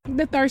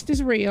the thirst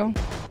is real.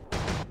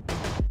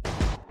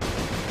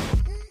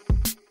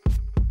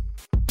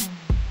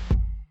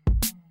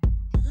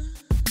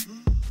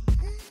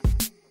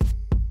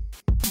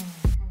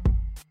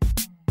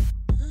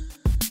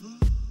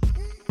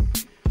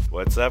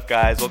 What's up,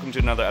 guys? Welcome to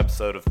another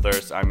episode of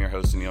Thirst. I'm your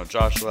host, Neil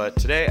Joshua.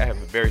 Today, I have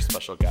a very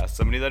special guest,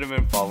 somebody that I've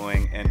been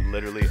following and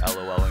literally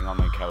LOLing on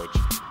my couch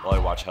while I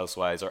watch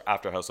Housewives or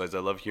after Housewives. I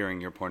love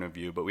hearing your point of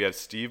view, but we have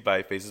Steve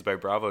by Faces by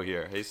Bravo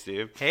here. Hey,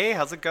 Steve. Hey,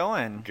 how's it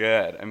going?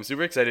 Good. I'm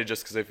super excited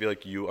just because I feel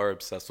like you are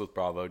obsessed with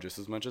Bravo just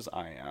as much as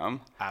I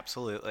am.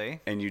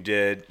 Absolutely. And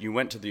you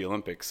went to the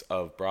Olympics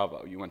of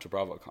Bravo. You went to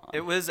BravoCon.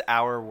 It was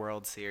our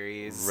World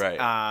Series.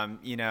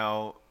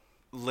 Right.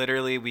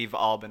 Literally, we've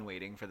all been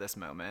waiting for this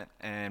moment,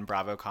 and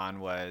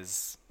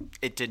BravoCon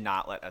it did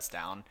not let us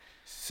down.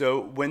 So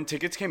when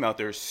tickets came out,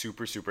 they were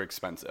super, super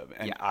expensive.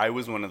 And yeah. I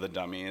was one of the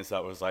dummies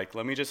that was like,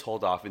 let me just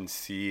hold off and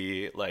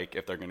see like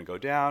if they're going to go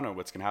down or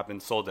what's going to happen.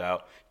 Sold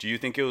out. Do you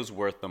think it was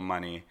worth the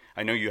money?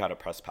 I know you had a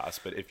press pass,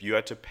 but if you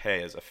had to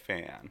pay as a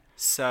fan.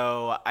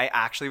 So I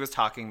actually was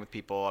talking with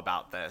people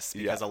about this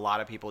because a lot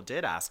of people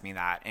did ask me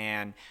that.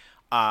 And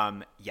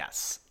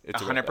yes,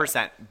 it's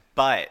 100%.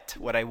 But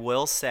what I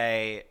will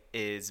say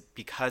is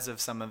because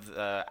of some of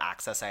the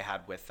access I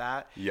had with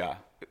that,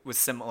 it was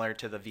similar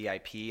to the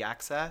VIP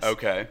access.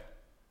 Okay.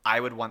 I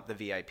would want the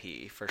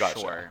VIP for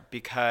sure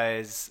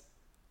because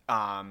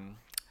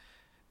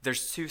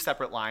there's two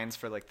separate lines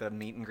for like the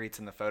meet and greets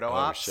and the photo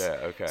ops. Oh shit,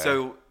 okay.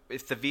 So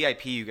if the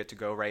VIP, you get to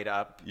go right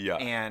up. Yeah.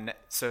 And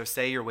so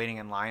say you're waiting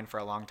in line for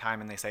a long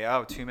time and they say,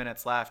 oh, 2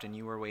 minutes left and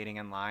you were waiting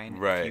in line.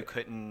 Right. You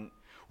couldn't.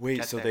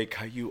 Wait, so they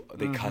cut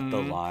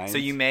the line? So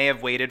you may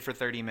have waited for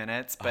 30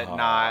 minutes, but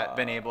not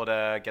been able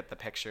to get the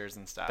pictures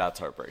and stuff.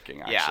 That's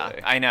heartbreaking, actually.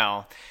 Yeah, I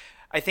know.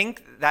 I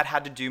think that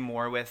had to do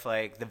more with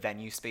like the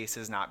venue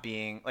spaces not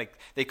being like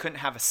they couldn't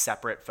have a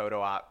separate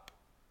photo op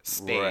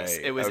space.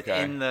 Right. It was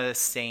in the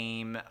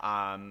same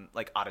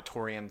like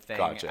auditorium thing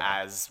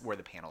as where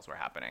the panels were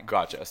happening.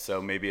 Gotcha.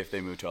 So maybe if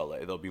they move to LA,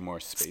 there'll be more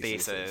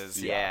spaces.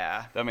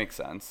 Yeah. That makes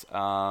sense.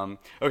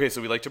 Okay,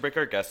 so we like to break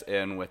our guests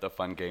in with a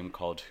fun game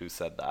called Who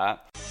Said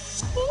That?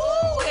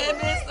 Ooh, and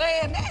been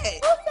saying that.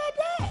 Who said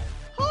that?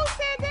 Who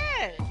said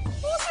that?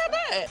 Who said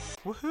that?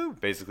 Woohoo!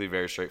 Basically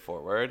very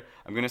straightforward.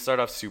 I'm going to start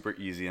off super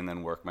easy and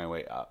then work my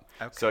way up.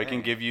 Okay. So I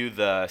can give you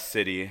the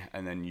city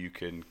and then you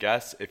can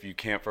guess. If you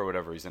can't for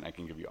whatever reason, I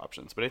can give you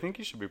options. But I think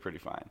you should be pretty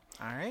fine.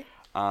 All right.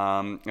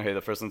 Okay,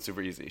 the first one's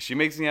super easy. She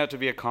makes me out to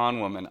be a con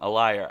woman, a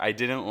liar. I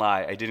didn't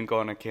lie. I didn't go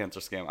on a cancer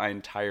scam. I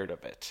am tired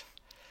of it.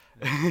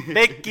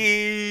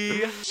 Vicky.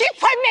 She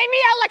made me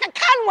out like a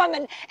con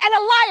woman and a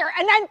liar,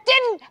 and I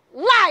didn't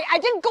lie. I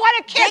didn't go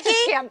on a cancer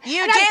scam.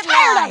 You and did I'm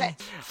tired lie.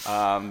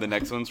 of it. The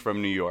next one's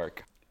from New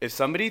York. If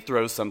somebody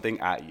throws something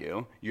at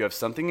you, you have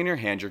something in your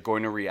hand, you're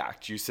going to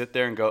react. You sit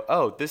there and go,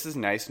 oh, this is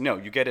nice. No,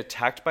 you get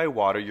attacked by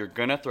water, you're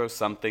going to throw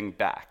something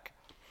back.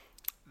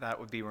 That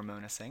would be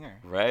Ramona Singer.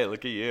 Right,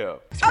 look at you.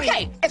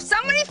 Okay, if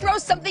somebody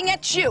throws something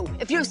at you,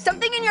 if you have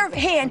something in your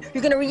hand,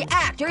 you're gonna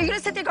react. You're gonna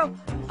sit there and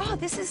go, oh,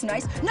 this is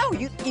nice. No,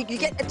 you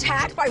get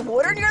attacked by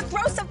water and you're gonna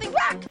throw something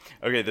back.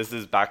 Okay, this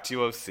is back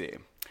to OC.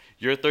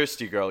 You're a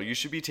thirsty girl. You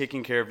should be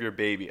taking care of your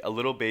baby. A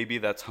little baby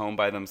that's home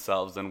by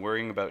themselves and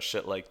worrying about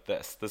shit like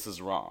this. This is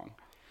wrong.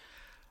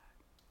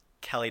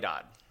 Kelly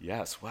Dodd.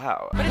 Yes,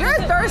 wow. You're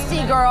a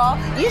thirsty girl.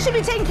 You should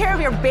be taking care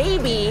of your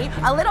baby,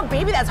 a little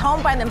baby that's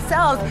home by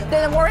themselves,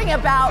 than worrying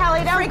about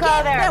Kelly, don't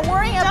go there. Than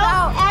worrying Don't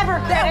about ever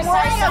than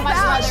worrying criticize someone's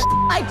about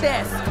mother. like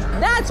this.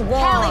 That's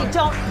wrong. Kelly,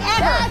 don't ever.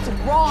 That's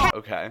wrong.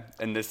 Okay,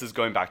 and this is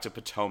going back to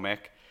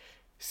Potomac,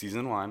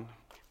 season 1,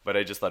 but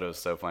I just thought it was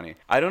so funny.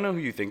 I don't know who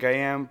you think I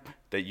am,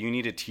 that you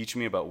need to teach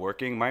me about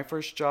working. My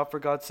first job, for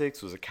God's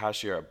sakes, was a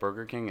cashier at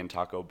Burger King and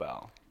Taco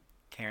Bell.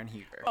 Karen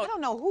Huger. I don't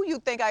know who you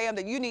think I am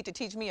that you need to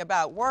teach me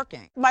about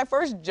working. My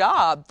first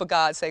job, for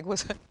God's sake,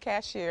 was a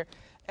cashier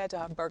at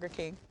Burger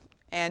King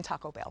and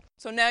Taco Bell.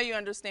 So now you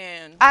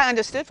understand. I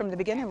understood from the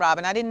beginning,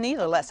 Robin. I didn't need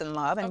a lesson,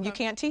 love, and you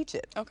can't teach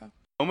it. Okay.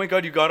 Oh my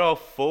God, you got all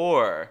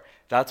 4.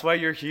 That's why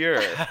you're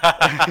here.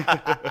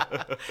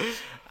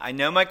 I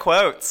know my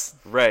quotes.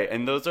 Right,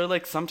 and those are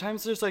like,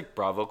 sometimes there's like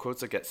Bravo quotes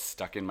that get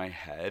stuck in my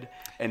head,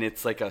 and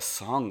it's like a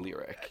song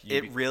lyric.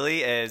 It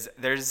really is.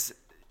 There's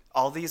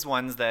all these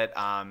ones that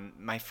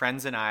my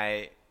friends and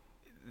I,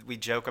 we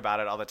joke about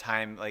it all the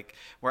time. Like,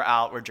 we're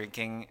out, we're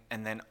drinking,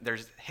 and then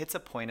hits a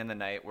point in the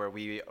night where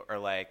we are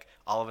like,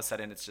 all of a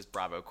sudden it's just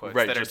Bravo quotes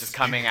that are just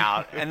coming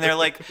out. And they're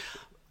like,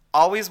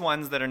 always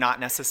ones that are not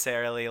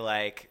necessarily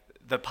like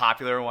the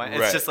popular one.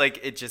 It's just like,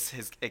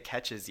 it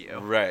catches you.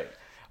 Right.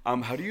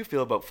 How do you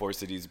feel about 4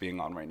 Cities being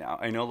on right now?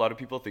 I know a lot of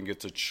people think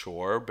it's a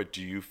chore, but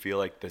do you feel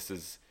like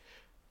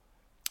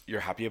you're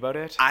happy about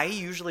it? I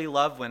usually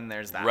love when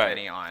there's that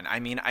many on. I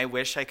mean, I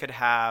wish I could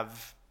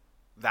have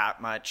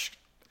that much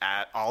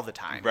at all the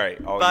time.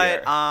 Right.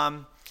 But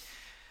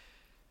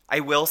I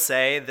will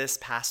say this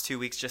past 2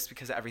 weeks, just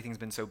because everything's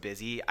been so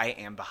busy, I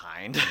am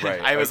behind.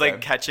 Right. I was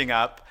like catching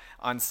up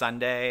on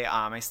Sunday.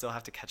 I still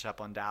have to catch up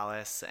on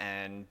Dallas,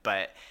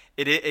 but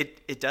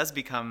it does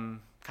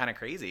become kind of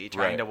crazy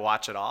trying to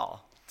watch it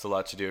all. It's a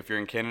lot to do. If you're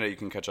in Canada, you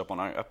can catch up on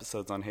our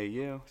episodes on Hey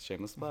You.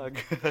 Shameless plug.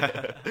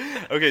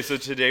 Okay, so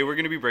today we're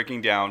going to be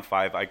breaking down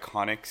 5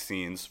 iconic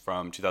scenes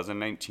from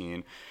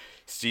 2019.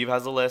 Steve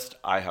has a list.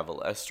 I have a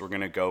list. We're going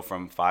to go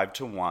from 5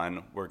 to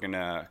 1. We're going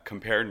to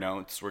compare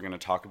notes. We're going to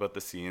talk about the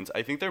scenes.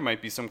 I think there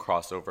might be some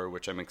crossover,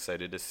 which I'm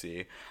excited to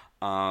see.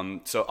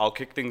 So I'll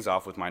kick things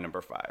off with my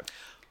number 5.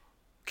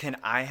 Can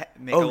I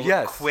make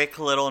a quick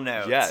little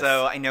note? Yes.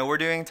 So I know we're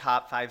doing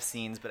top 5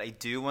 scenes, but I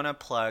do want to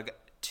plug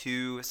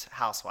 2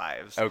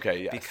 Housewives.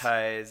 Okay, yes.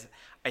 Because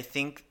I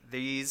think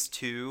these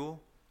 2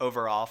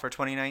 overall for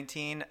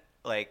 2019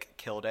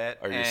 killed it.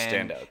 Are your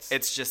standouts?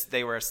 It's just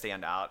they were a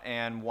standout,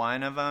 and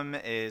one of them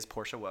is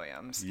Portia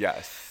Williams.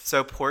 Yes.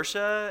 So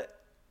Portia,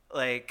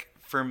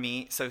 for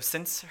me, so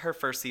since her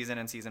first season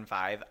in season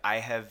 5, I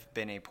have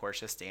been a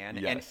Portia stan,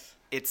 Yes. and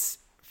it's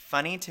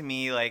funny to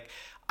me,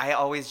 I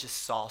always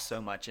just saw so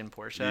much in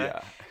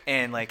Portia,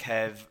 and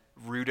have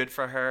rooted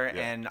for her,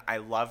 and I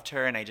loved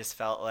her, and I just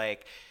felt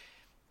like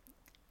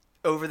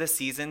over the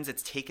seasons,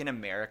 it's taken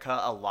America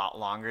a lot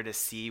longer to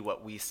see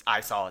what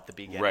I saw at the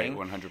beginning. Right,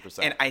 100%.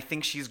 And I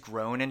think she's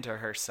grown into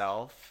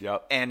herself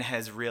and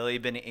has really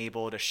been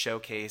able to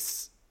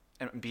showcase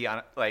and be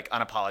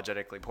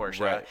unapologetically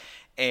Portia. Right.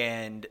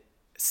 And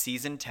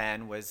season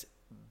 10 was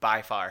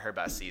by far her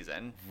best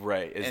season.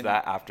 Right. Is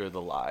that after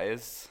the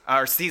lies?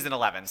 Or season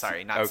 11,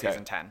 sorry, not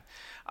season 10.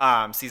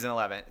 Season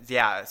 11.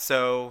 Yeah,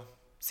 so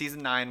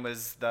season 9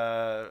 was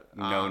the...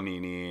 No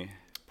Nene,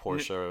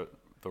 Portia...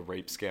 the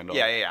rape scandal.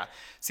 Yeah.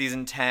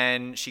 Season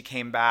 10, she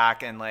came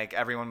back and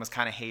everyone was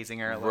kind of hazing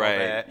her a little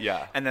bit.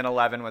 Yeah. And then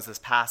 11 was this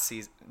past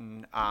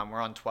season.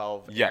 We're on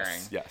 12 airing.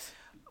 Yes.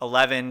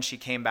 11, she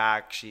came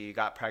back. She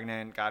got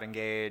pregnant, got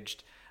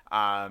engaged.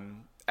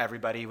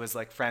 Everybody was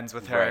friends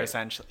with her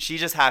essentially. She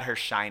just had her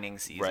shining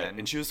season. Right.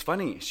 And she was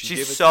funny.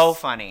 She's so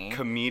funny.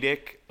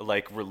 Comedic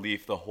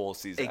relief the whole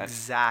season.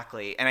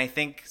 Exactly. And I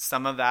think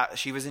some of that,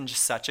 she was in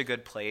just such a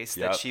good place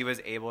that she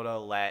was able to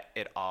let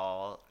it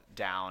all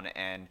down,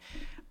 and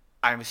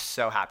I'm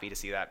so happy to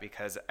see that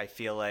because I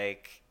feel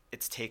like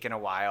it's taken a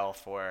while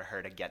for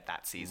her to get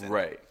that season.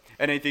 Right.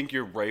 And I think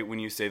you're right when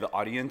you say the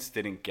audience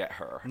didn't get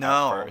her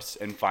at first,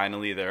 and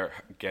finally they're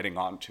getting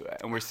onto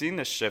it. And we're seeing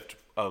the shift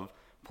of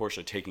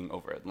Portia taking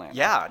over Atlanta.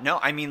 Yeah. No,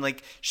 I mean,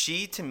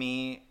 she to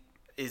me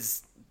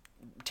is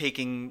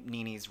taking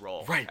Nene's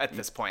role at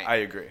this point. I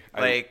agree.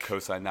 I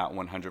co-sign that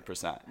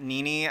 100%.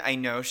 Nene, I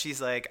know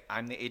she's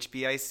I'm the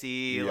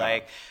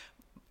HBIC,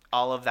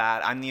 all of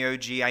that. I'm the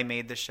OG. I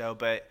made the show,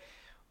 but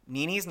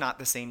Nene's not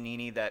the same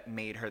Nene that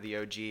made her the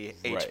OG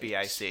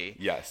HBIC.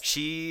 Yes.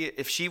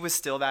 If she was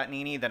still that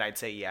Nene, then I'd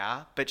say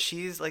yeah. But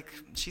she's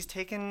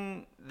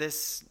taken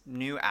this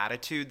new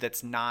attitude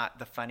that's not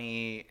the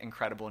funny,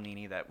 incredible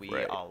Nene that we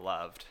all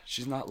loved.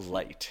 She's not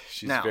light.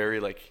 She's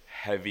very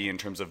heavy in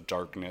terms of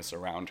darkness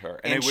around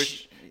her. And I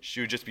wish she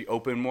would just be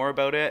open more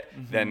about it.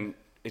 Then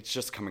it's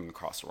just coming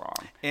across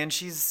wrong. And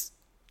she's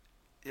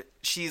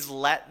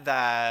let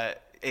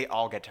that it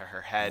all get to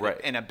her head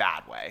in a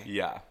bad way.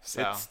 Yeah.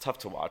 So it's tough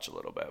to watch a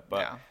little bit,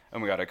 but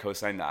and we got to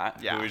co-sign that.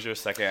 Yeah. Who was your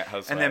second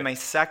housewife? And then my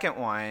second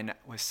one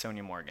was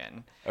Sonia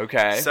Morgan.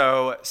 Okay.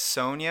 So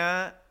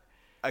Sonia,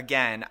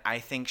 again, I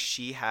think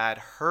she had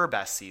her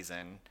best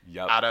season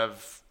out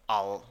of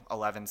all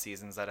 11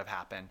 seasons that have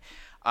happened.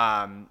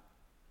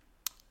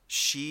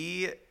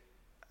 She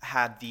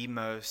had the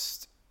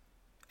most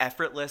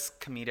effortless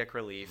comedic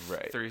relief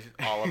through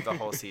all of the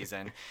whole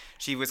season.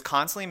 She was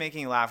constantly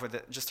making you laugh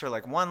with just her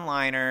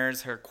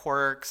one-liners, her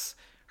quirks,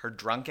 her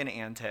drunken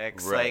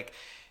antics.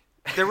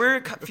 There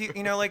were a few,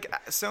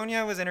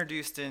 Sonia was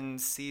introduced in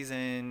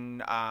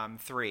season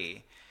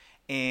 3,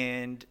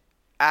 and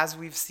as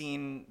we've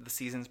seen the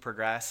seasons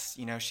progress,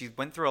 she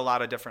went through a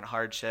lot of different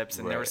hardships,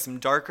 and there were some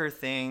darker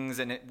things,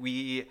 and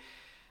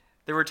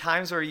there were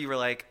times where you were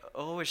like,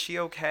 oh, is she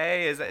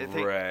okay?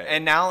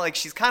 And now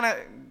she's kind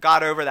of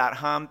got over that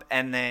hump,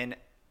 and then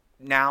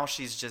now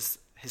she's just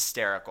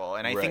hysterical.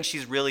 And I think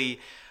she's really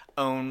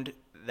owned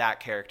that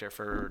character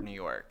for New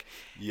York.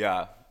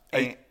 Yeah. Go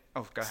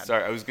ahead.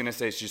 Sorry, I was going to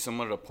say she's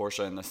similar to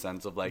Portia in the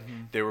sense of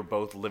they were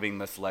both living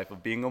this life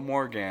of being a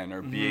Morgan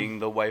or being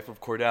the wife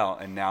of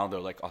Cordell, and now they're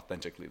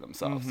authentically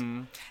themselves.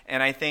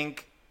 And I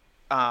think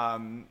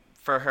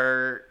for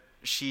her,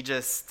 she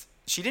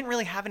didn't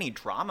really have any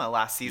drama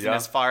last season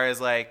as far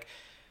as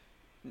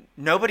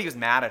nobody was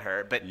mad at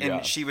her,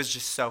 and she was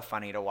just so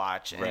funny to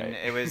watch, and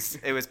it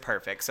was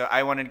perfect. So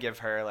I wanted to give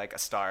her a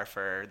star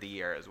for the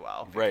year as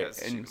well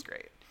because she was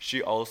great.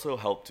 She also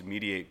helped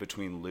mediate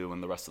between Lou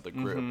and the rest of the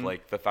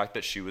group. The fact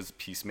that she was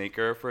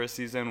peacemaker for a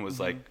season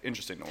was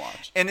interesting to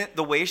watch. And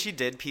the way she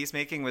did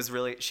peacemaking was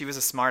she was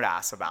a smart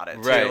ass about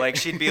it too.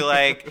 She'd be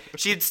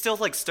she'd still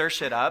stir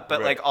shit up,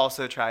 but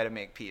also try to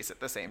make peace at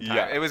the same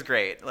time. It was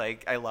great.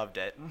 I loved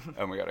it.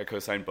 Oh my God, I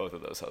co-signed both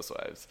of those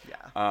housewives.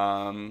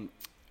 Yeah.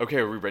 Okay,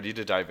 are we ready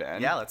to dive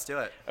in? Yeah, let's do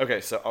it.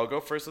 Okay, so I'll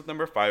go first with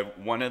number 5.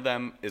 One of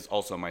them is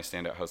also my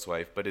standout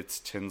housewife, but it's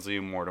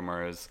Tinsley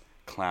Mortimer's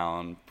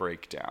clown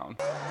breakdown.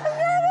 I'm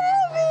not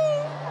happy.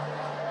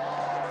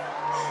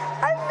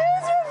 I'm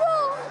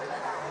miserable.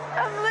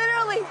 I'm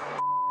literally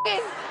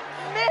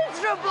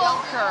miserable.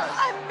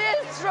 I'm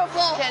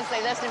miserable. Tinsley,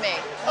 listen to me.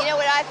 You know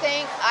what I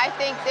think? I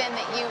think then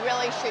that you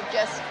really should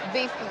just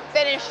be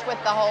finished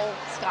with the whole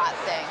Scott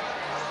thing.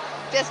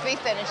 Just be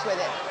finished with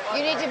it.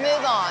 You need to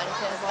move on,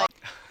 Tinsley.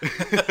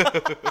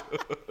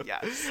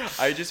 Yes.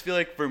 I just feel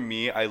like for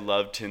me, I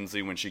loved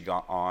Tinsley when she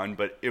got on,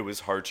 but it was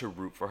hard to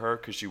root for her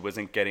because she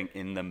wasn't getting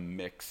in the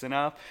mix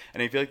enough.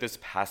 And I feel like this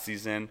past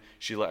season,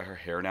 she let her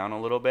hair down a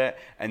little bit.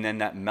 And then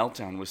that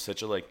meltdown was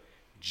such a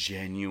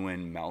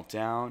genuine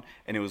meltdown.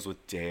 And it was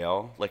with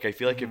Dale. Like, I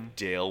feel like if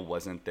Dale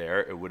wasn't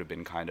there, it would have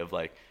been kind of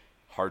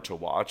hard to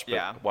watch,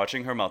 but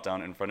watching her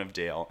meltdown in front of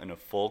Dale in a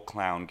full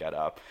clown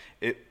getup,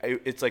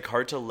 it's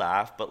hard to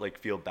laugh but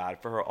feel bad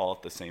for her all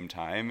at the same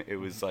time. It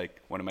was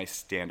one of my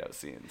standout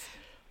scenes.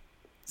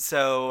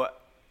 So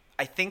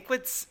I think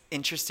what's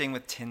interesting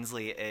with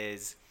Tinsley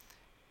is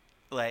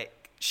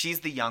she's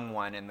the young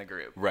one in the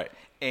group, right?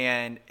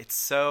 And it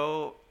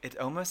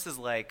almost is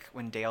like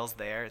when Dale's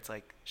there, it's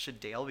like,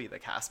 should Dale be the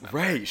cast member?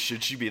 Right.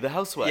 Should she be the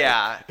housewife?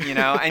 Yeah.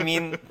 I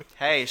mean,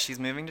 hey, she's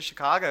moving to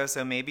Chicago,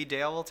 so maybe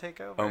Dale will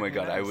take over. Oh my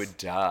God, I would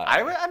die.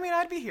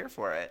 I'd be here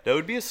for it. That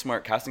would be a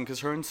smart casting because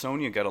her and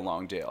Sonia get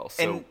along, Dale.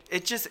 So. And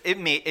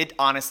it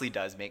honestly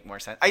does make more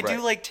sense. I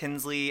do like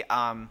Tinsley.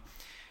 I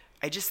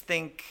just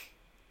think,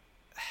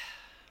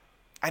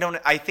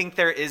 I think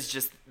there is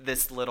just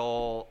this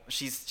little,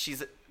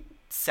 she's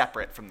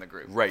separate from the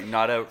group. Right.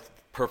 Not a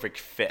perfect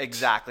fit.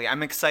 Exactly.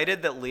 I'm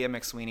excited that Leah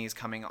McSweeney's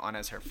coming on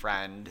as her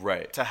friend,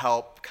 right, to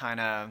help kind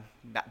of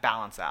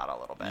balance out a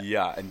little bit.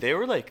 Yeah, and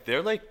they're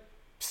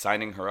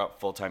signing her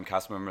up full-time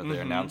cast member. They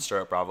announced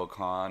her at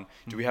BravoCon.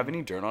 Do we have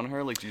any dirt on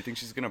her? Do you think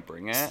she's gonna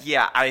bring it?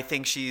 Yeah, I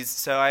think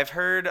so I've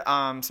heard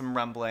some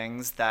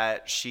rumblings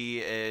that she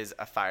is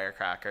a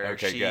firecracker.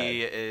 Okay, she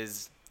good.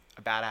 is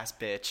a badass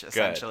bitch,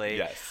 essentially.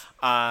 Good.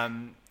 Yes.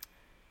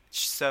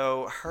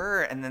 So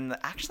her, and then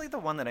the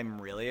one that I'm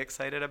really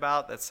excited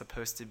about that's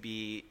supposed to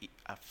be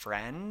a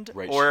friend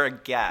or a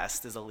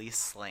guest is Elise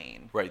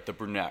Slane. Right, the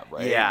brunette,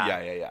 right?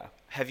 Yeah.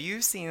 Have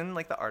you seen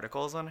the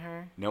articles on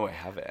her? No, I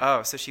haven't.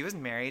 Oh, so she was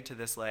married to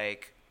this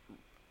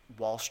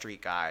Wall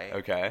Street guy.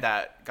 Okay.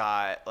 That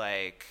got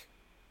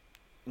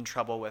in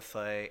trouble with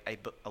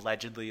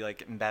allegedly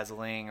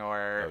embezzling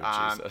or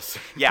Jesus.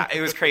 Yeah, it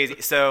was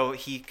crazy. So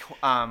he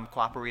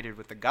cooperated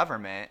with the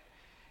government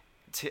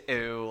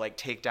to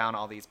take down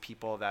all these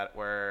people that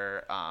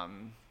were I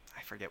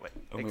forget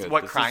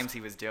what crimes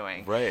he was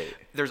doing. Right.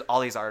 There's all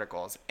these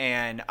articles,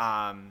 and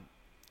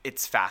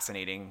it's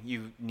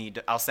fascinating.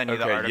 I'll send you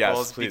the articles,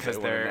 yes, please,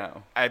 because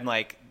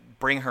I'm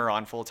bring her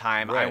on full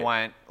time. Right. I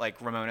want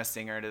Ramona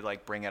Singer to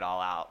bring it all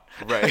out.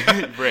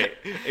 Right. Right.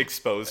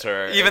 Expose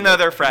her. Even though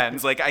they're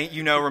friends,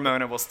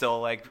 Ramona will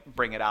still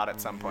bring it out at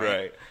some point.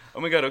 Right. Oh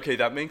my God. Okay,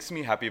 that makes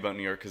me happy about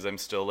New York because I'm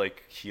still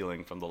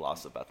healing from the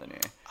loss of Bethany.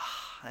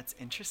 That's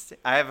interesting.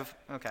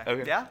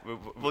 Okay. Yeah.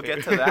 We'll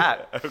get to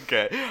that.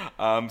 Okay.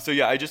 So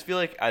yeah, I just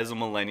feel as a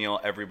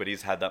millennial,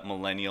 everybody's had that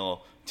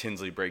millennial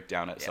Tinsley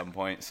breakdown at some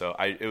point. So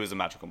it was a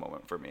magical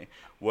moment for me.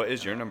 What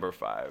is your number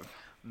 5?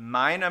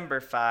 My number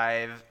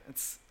 5,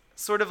 it's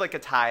sort of like a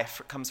tie,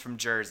 comes from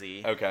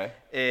Jersey. Okay.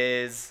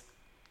 Is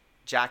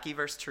Jackie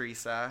versus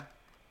Teresa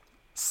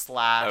 /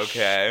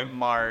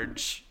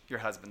 Marge, your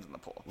husband's in the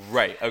pool.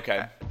 Right.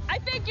 Okay. I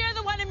think you're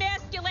the one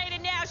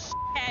emasculated now,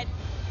 shithead.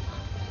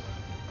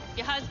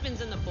 Your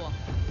husband's in the pool.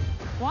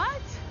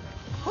 What?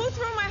 Who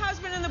threw my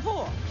husband in the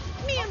pool?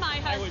 Me and my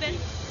husband.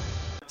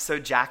 So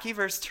Jackie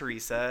versus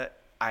Teresa,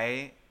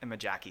 I am a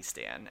Jackie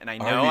stan, and I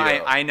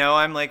know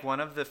I'm one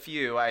of the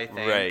few, I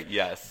think. Right.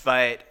 Yes.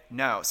 But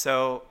no.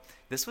 So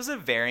this was a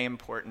very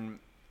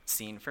important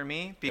scene for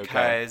me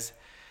because,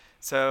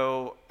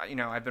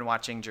 I've been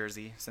watching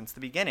Jersey since the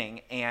beginning,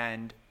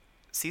 and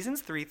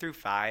seasons 3 through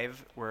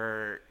 5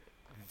 were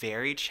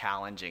very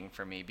challenging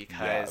for me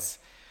because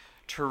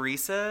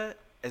Teresa,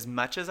 as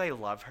much as I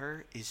love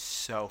her, is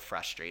so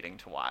frustrating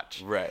to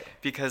watch. Right.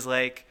 Because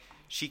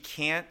she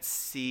can't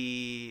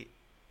see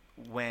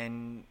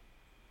when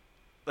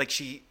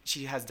she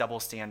has double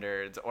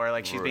standards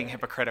or she's being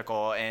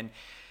hypocritical, and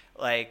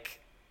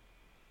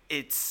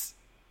it's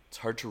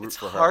hard to root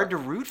for her. It's hard to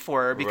root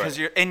for her because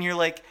you're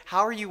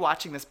how are you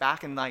watching this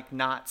back and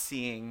not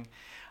seeing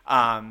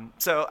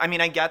so I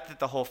mean, I get that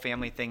the whole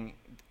family thing,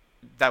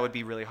 that would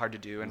be really hard to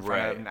do in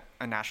front of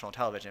a national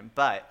television,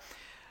 but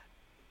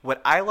what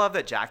I love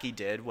that Jackie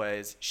did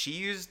was she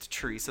used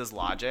Teresa's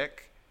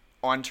logic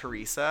on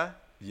Teresa.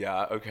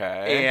 Yeah,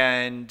 okay.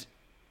 And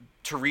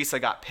Teresa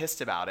got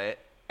pissed about it.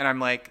 And I'm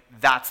like,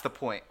 that's the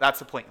point. That's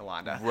the point,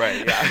 Yolanda.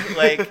 Right, yeah.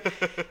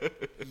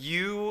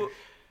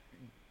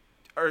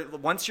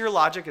 Once your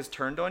logic is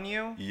turned on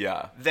you,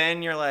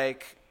 then you're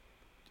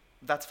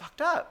that's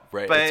fucked up.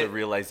 Right, it's a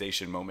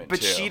realization moment,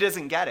 but she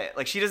doesn't get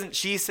it.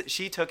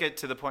 She took it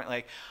to the point,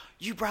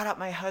 you brought up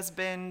my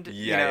husband.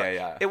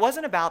 Yeah. It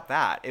wasn't about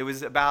that. It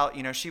was about,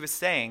 she was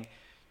saying,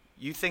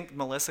 you think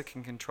Melissa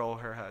can control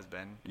her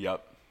husband.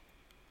 Yep.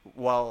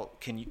 Well,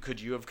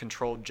 could you have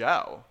controlled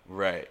Joe?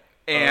 Right.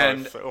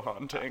 And so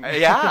haunting.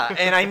 Yeah.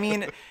 And I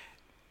mean,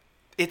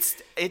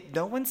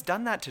 No one's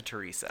done that to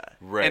Teresa.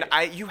 Right.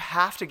 And you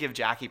have to give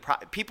Jackie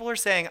people are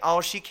saying,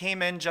 "Oh, she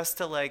came in just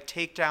to like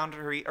take down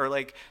Teresa or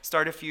like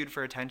start a feud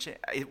for attention."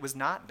 It was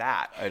not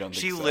that. I don't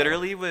think she so.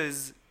 literally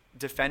was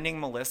defending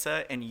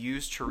Melissa and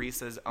used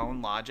Teresa's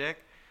own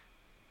logic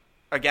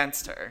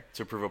against her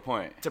to prove a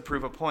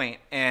point.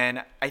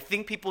 And I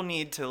think people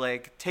need to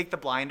like take the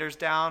blinders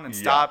down and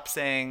stop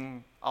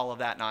saying all of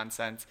that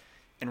nonsense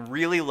and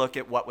really look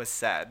at what was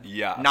said.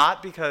 Yeah.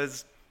 Not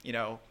because,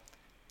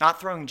 not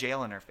throwing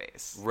jail in her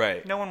face.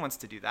 Right. No one wants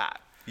to do that.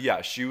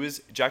 Yeah,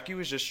 Jackie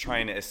was just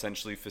trying to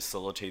essentially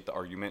facilitate the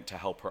argument to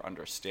help her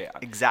understand.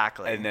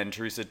 Exactly. And then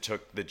Teresa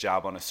took the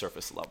jab on a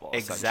surface level.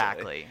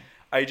 Exactly.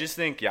 I just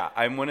think,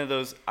 I'm one of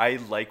those, I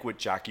like what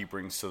Jackie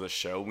brings to the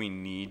show. We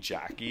need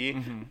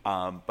Jackie,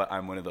 but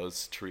I'm one of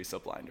those Teresa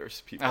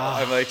blinders people.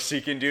 I'm like,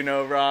 she can do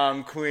no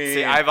wrong, queen.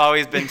 See, I've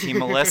always been Team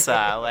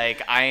Melissa.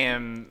 Like,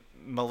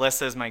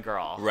 Melissa's my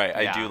girl. Right,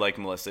 I do like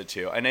Melissa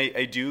too. And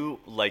I do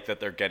like that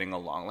they're getting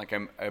along. Like,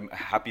 I'm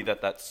happy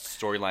that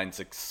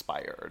storyline's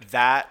expired.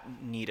 That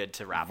needed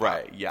to wrap up.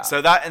 Right, yeah.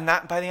 So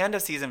that by the end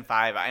of season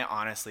 5, I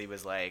honestly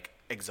was like,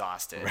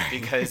 exhausted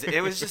because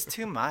it was just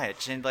too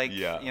much and like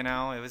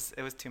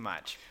it was too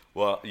much.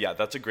 Well, yeah,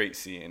 that's a great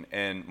scene,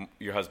 and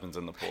your husband's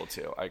in the pool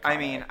too. Iconic. I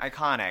mean,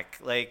 iconic.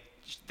 Like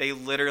they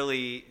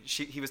literally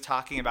he was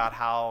talking about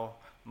how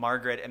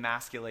Margaret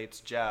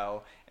emasculates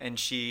Joe and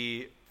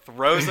she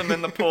throws him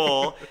in the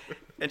pool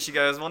and she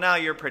goes, "Well, now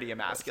you're pretty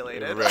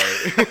emasculated."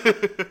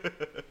 Right.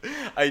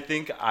 I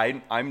think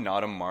I'm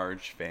not a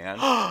Marge fan,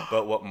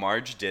 but what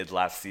Marge did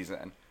last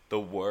season, the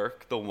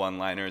work, the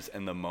one-liners,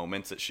 and the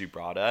moments that she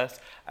brought us,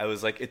 I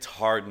was like, it's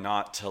hard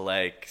not to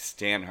like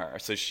stan her.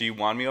 So she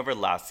won me over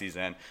last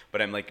season,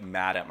 but I'm like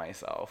mad at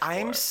myself.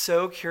 I'm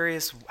so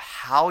curious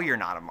how you're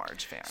not a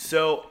Marge fan.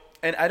 So,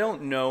 and I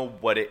don't know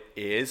what it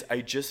is.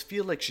 I just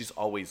feel like she's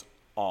always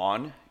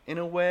on in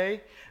a way,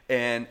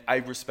 and I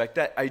respect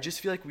that. I just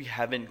feel like we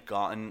haven't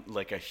gotten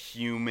like a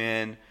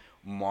human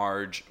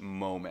Marge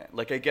moment.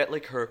 Like I get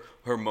like her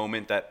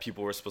moment that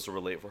people were supposed to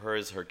relate for her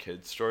is her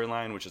kid's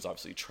storyline, which is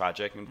obviously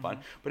tragic and fun,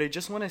 but I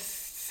just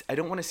I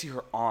don't want to see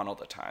her on all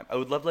the time. I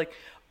would love like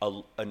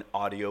an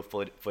audio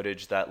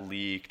footage that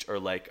leaked or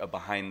like a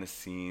behind the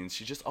scenes.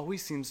 She just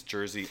always seems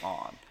Jersey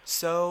on.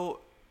 So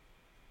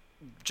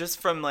just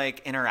from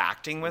like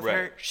interacting with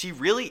her, she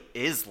really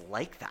is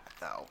like that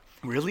though.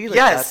 Really? Like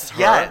yes, that's her?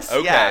 yes,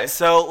 okay. Yeah.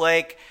 So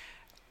like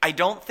I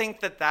don't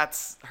think that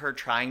that's her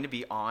trying to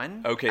be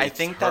on. Okay, I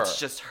think that's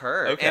just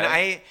her. Okay. And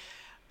I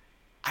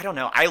don't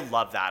know. I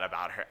love that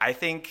about her. I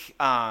think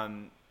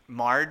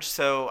Marge,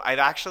 so I've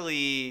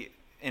actually,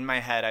 in my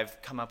head, I've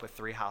come up with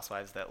 3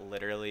 housewives that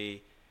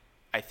literally,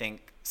 I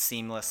think,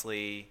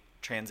 seamlessly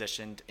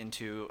transitioned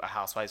into a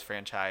Housewives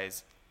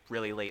franchise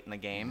really late in the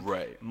game.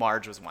 Right.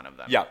 Marge was one of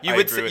them. Yeah, you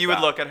would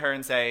look at her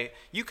and say,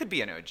 you could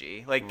be an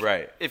OG. Like,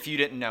 if you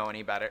didn't know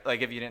any better,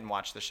 like if you didn't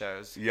watch the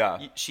shows.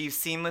 Yeah. She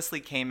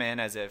seamlessly came in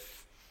as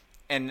if,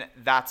 and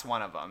that's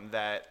one of them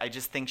that I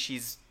just think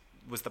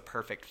was the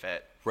perfect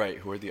fit. Right.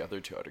 Who are the other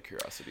 2 out of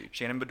curiosity?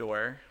 Shannon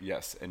Bedore.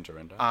 Yes, and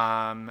Dorinda.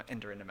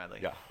 And Dorinda Medley.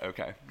 Yeah.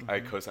 Okay.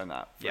 I co-sign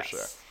that for sure.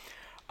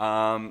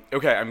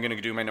 Okay, I'm going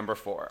to do my number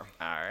 4.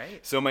 All right.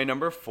 So my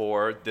number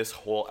 4, this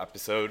whole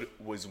episode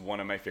was one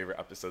of my favorite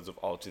episodes of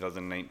all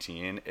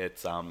 2019.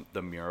 It's the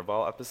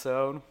Miraval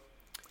episode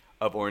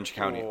of Orange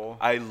County. Cool.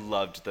 I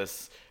loved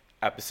this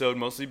episode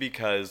mostly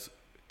because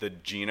the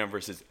Gina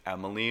versus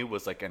Emily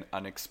was like an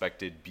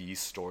unexpected B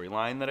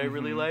storyline that I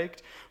really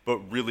liked. But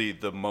really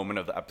the moment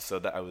of the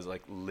episode that I was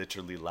like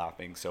literally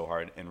laughing so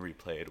hard and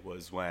replayed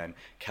was when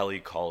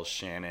Kelly calls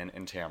Shannon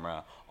and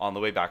Tamara on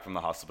the way back from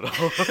the hospital.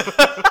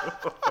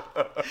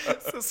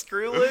 So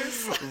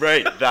screwless.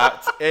 Right,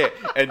 that's it.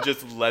 And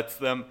just lets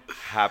them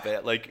have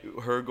it. Like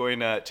her going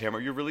to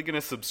Tamara, you're really going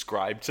to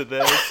subscribe to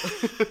this?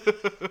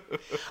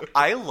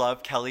 I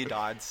love Kelly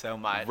Dodd so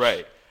much.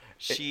 Right.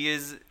 She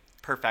is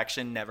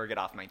perfection, never get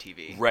off my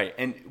TV. Right.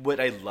 And what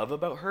I love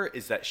about her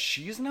is that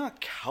she's not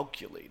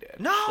calculated.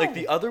 No. Like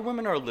the other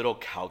women are a little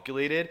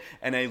calculated,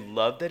 and I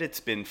love that it's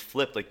been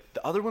flipped. Like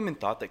the other women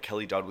thought that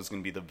Kelly Dodd was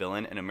going to be the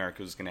villain and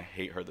America was going to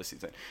hate her this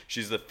season.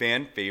 She's the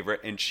fan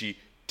favorite, and she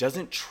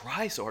doesn't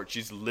try so hard.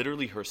 She's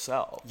literally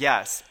herself.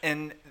 Yes.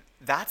 And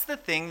that's the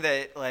thing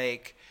that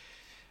like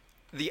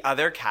the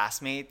other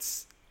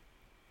castmates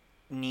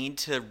need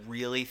to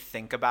really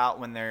think about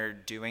when they're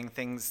doing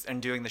things and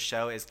doing the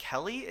show is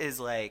Kelly is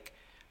like,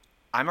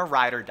 I'm a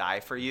ride or die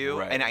for you.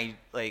 Right. And I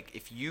like,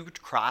 if you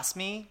cross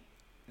me,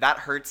 that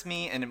hurts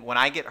me. And when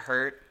I get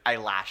hurt, I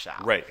lash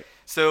out. Right.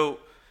 So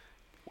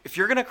if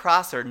you're going to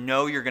cross her,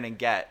 know you're going to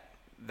get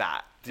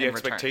that. The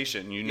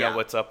expectation. You know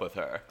what's up with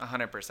her.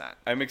 100%.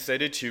 I'm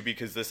excited too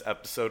because this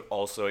episode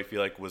also I feel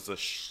like was a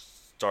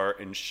start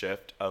and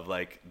shift of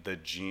like the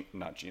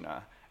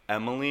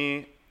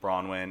Emily,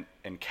 Bronwyn,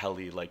 and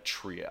Kelly like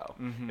trio.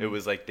 It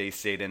was like they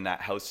stayed in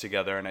that house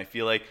together, and I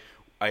feel like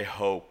I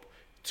hope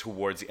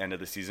towards the end of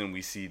the season,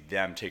 we see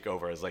them take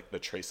over as like the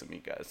Tres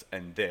Amigas,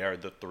 and they're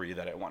the 3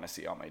 that I want to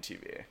see on my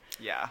TV.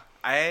 Yeah,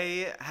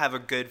 I have a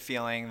good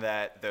feeling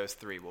that those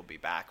 3 will be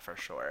back for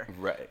sure.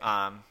 Right.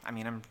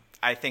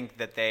 I think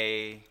that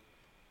they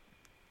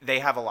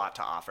have a lot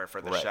to offer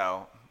for the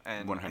show,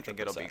 and 100%. I think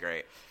it'll be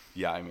great.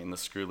 Yeah, I mean, the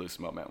screw loose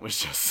moment was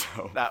just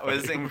so That funny.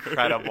 was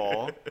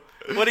incredible.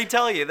 What'd he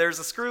tell you? There's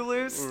a screw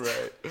loose?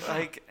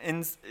 Right.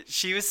 And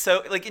she was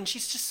so, and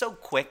she's just so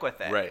quick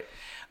with it. Right.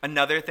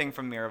 Another thing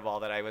from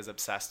Miraval that I was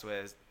obsessed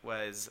with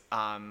was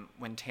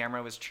when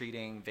Tamara was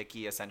treating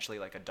Vicky essentially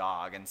like a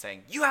dog and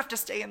saying, "You have to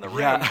stay in the room."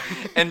 Yeah.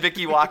 And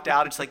Vicky walked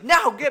out and she's like,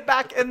 "No, get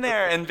back in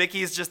there." And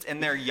Vicky's just in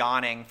there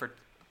yawning for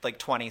like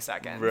 20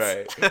 seconds.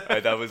 Right.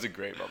 That was a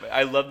great moment.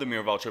 I love the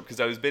Miraval trip because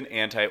I was been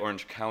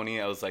anti-Orange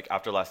County. I was like,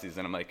 after last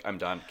season, I'm like, I'm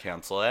done,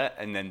 cancel it.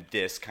 And then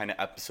this kind of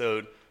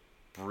episode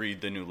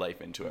breathed a new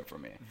life into it for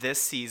me.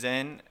 This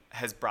season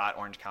has brought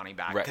Orange County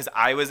back because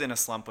Right. I was in a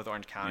slump with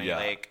Orange County. Yeah.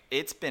 Like,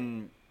 it's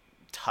been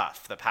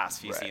tough the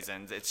past few Right.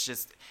 seasons. It's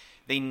just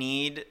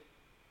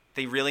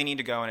they really need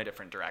to go in a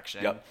different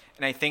direction. Yep.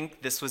 And I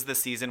think this was the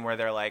season where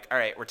they're like, all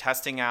right, we're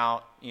testing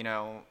out,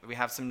 we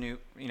have some new,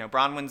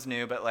 Bronwyn's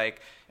new, but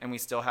and we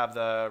still have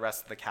the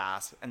rest of the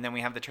cast. And then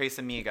we have the Tres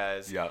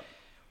Amigas. Yeah.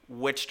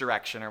 Which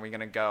direction are we going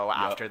to go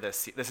after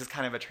this? This is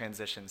kind of a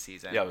transition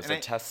season. Yeah, it was a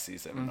test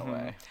season in a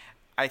way.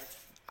 I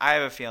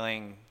have a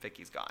feeling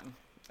Vicky's gone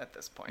at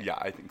this point. Yeah,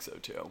 I think so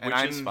too. And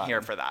which is I'm fun.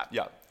 here for that.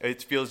 Yeah,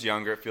 it feels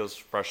younger. It feels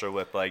fresher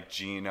with like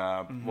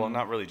Gina. Well,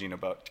 not really Gina,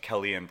 but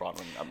Kelly and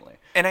Bronwyn and Emily.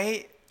 And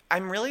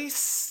I'm really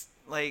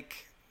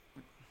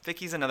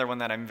Vicky's another one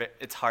that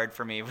it's hard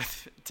for me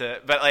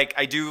but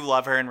I do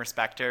love her and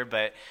respect her,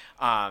 but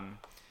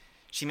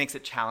she makes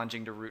it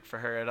challenging to root for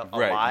her a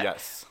lot.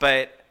 Yes.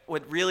 But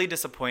what really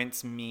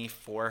disappoints me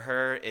for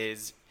her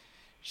is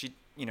she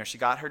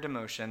got her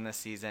demotion this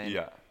season.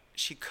 Yeah.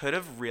 She could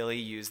have really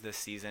used this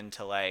season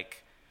to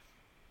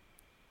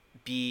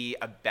be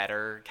a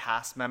better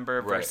cast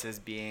member versus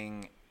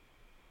being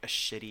a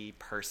shitty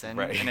person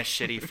and a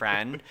shitty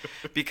friend,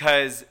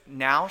 because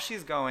now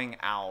she's going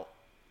out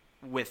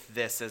with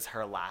this as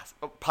her last,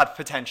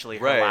 potentially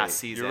her last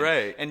season. You're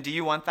right. And do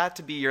you want that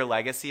to be your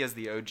legacy as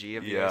the OG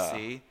of the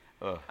OC?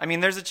 Ugh. I mean,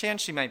 there's a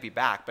chance she might be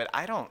back, but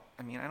I don't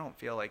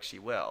feel like she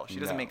will. She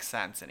doesn't make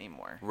sense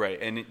anymore.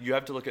 Right. And you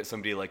have to look at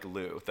somebody like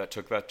Lou that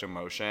took that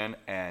demotion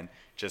and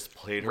just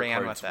played her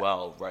Ran cards with it.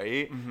 well,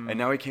 right? Mm-hmm. And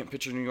now I can't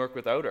picture New York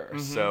without her. Mm-hmm.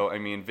 So, I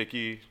mean,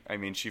 Vicky,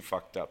 she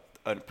fucked up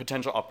a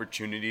potential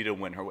opportunity to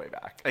win her way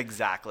back.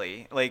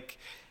 Exactly.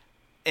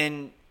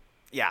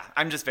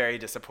 I'm just very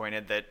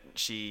disappointed that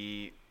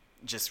she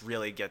just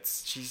really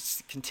she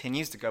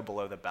continues to go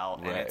below the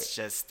belt. And it's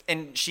just,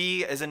 and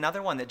she is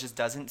another one that just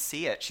doesn't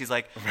see it. She's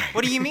like,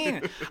 what do you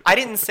mean? I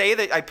didn't say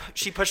that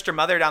she pushed her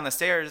mother down the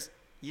stairs.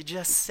 You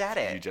just said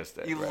it. You just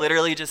did. You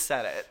literally just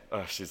said it.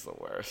 Oh, she's the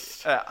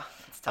worst.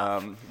 It's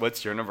tough.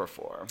 What's your number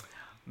 4?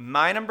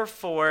 My number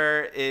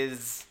 4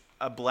 is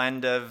a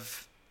blend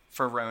of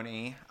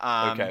Ferroni.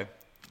 Okay.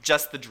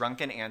 Just the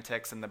drunken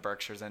antics in the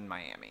Berkshires in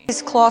Miami.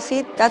 These claw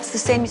feet, that's the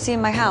same you see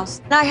in my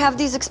house. And I have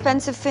these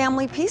expensive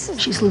family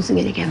pieces. She's losing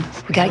it again.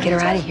 We gotta get her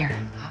out of here.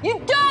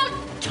 You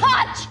don't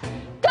touch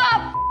the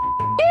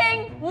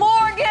f***ing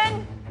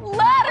Morgan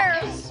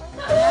letters.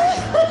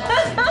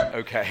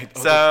 Okay.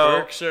 So the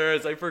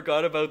Berkshires, I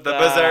forgot about the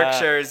that.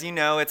 Berkshires,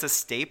 it's a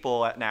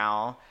staple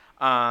now.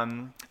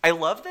 I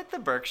love that the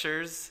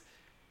Berkshires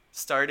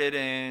started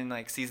in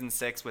season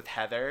 6 with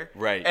Heather,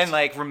 right? And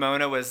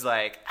Ramona was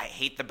like, "I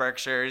hate the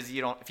Berkshires. If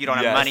you don't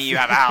have money, you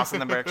have a house in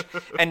the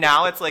Berkshires." And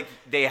now it's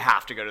they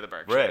have to go to the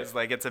Berkshires.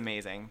 Right. It's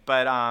amazing.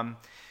 But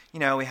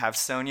we have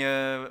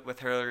Sonia with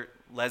her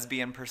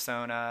lesbian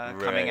persona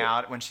coming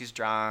out when she's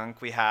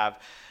drunk. We have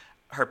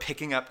her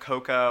picking up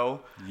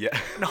Coco,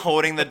 and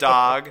holding the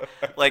dog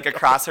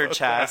across her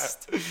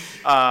chest.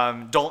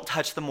 Don't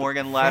touch the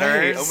Morgan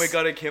letters. Right. Oh my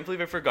god, I can't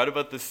believe I forgot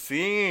about the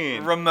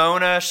scene.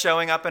 Ramona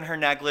showing up in her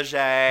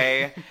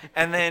negligee,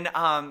 and then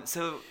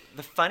so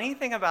the funny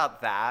thing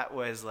about that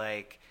was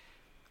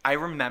I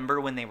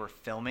remember when they were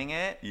filming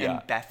it,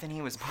 and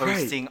Bethany was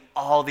posting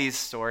all these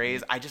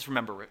stories. I just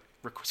remember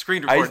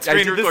screen record.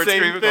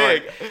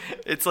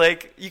 It's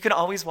you can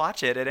always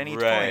watch it at any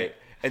point.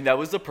 And that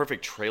was the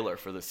perfect trailer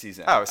for the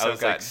season. Oh, so I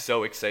was good.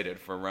 So excited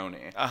for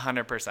Roni.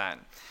 100%.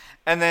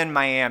 And then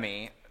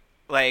Miami,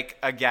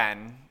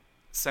 again,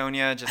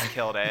 Sonia just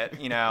killed it.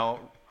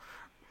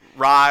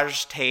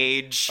 Raj,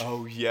 Tage.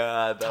 Oh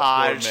yeah, that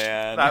Taj, poor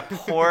man. That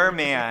poor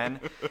man.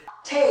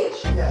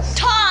 Tage. Yes.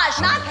 Taj,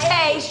 not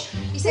Tage.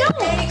 You said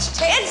Tage.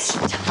 It's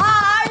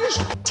Taj.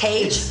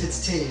 Tage.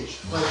 It's Tage.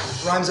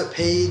 Rhymes up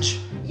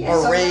page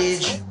or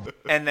rage.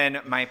 And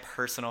then my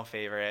personal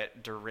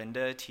favorite,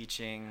 Dorinda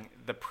teaching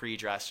the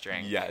pre-dress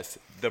drink. Yes,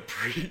 the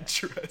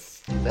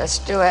pre-dress. Let's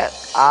do it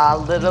a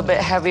little bit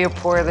heavier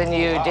pour than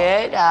you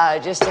did,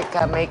 just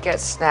to make it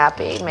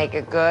snappy, make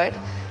it good.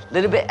 A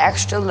little bit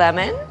extra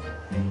lemon.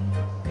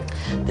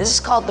 This is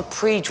called the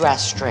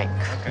pre-dress drink.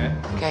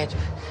 Okay.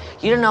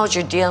 You don't know what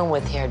you're dealing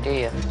with here, do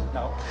you?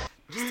 No.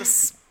 Just a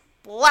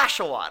splash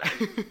of water.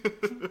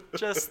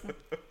 Just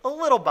a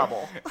little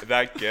bubble.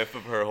 That gif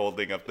of her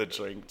holding up the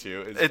drink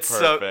too is It's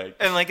perfect.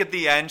 So, and like at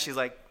the end, she's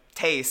like,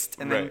 taste.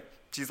 And then Right.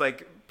 she's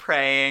like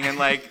praying and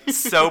like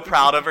so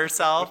proud of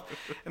herself.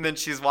 And then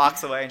she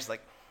walks away and she's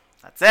like,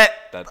 that's it.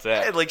 That's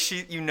it. And like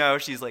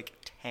she's like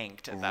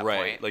tanked at that Right.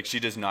 point. Like she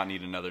does not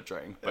need another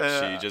drink, but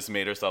she just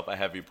made herself a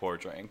heavy pour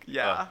drink.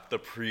 Yeah. The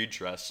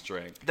pre-dressed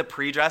drink. The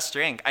pre-dressed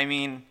drink. I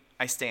mean,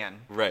 I stand.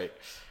 Right.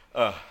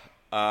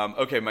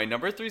 Okay, my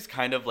number 3 is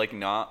kind of like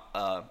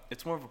not,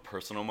 it's more of a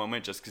personal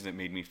moment just because it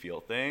made me feel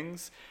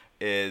things,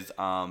 is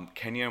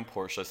Kenya and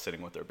Portia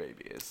sitting with their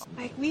babies.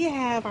 Like, we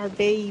have our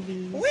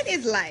babies. What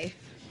is life?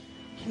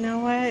 You know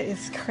what?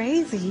 It's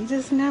crazy. You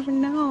just never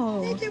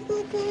know.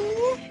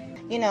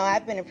 You know,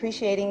 I've been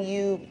appreciating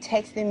you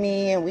texting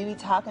me, and we be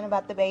talking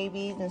about the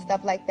babies and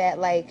stuff like that.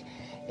 Like,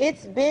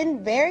 it's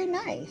been very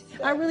nice.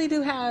 I really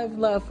do have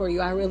love for you.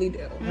 I really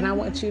do. And I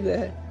want you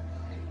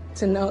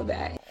to know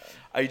that.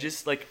 I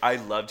just, like, I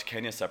loved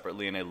Kenya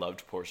separately and I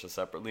loved Portia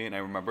separately. And I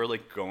remember,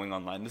 like, going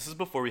online. This is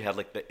before we had,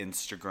 like, the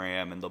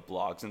Instagram and the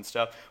blogs and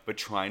stuff. But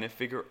trying to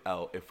figure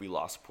out if we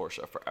lost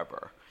Portia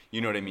forever. You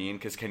know what I mean?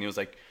 Because Kenya was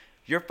like,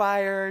 you're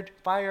fired.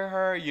 Fire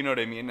her. You know what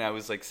I mean? And I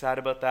was, like, sad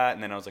about that.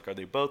 And then I was like, are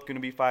they both going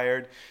to be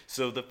fired?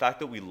 So the fact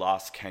that we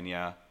lost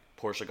Kenya,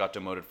 Portia got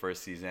demoted for a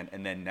season.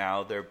 And then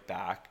now they're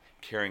back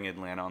carrying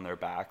Atlanta on their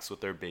backs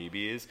with their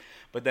babies.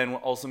 But then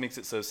what also makes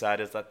it so sad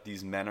is that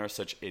these men are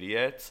such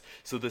idiots.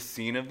 So the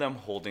scene of them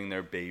holding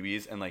their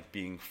babies and like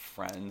being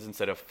friends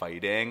instead of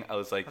fighting, I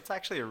was like, that's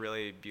actually a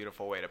really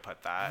beautiful way to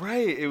put that.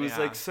 Right. It was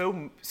like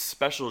so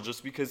special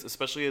just because,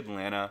 especially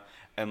Atlanta,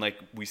 and like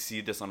we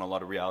see this on a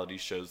lot of reality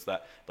shows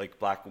that like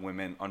black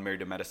women on Married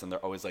to Medicine, they're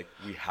always like,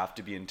 we have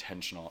to be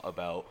intentional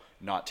about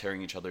not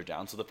tearing each other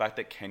down. So the fact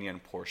that Kenya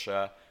and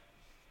Portia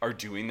are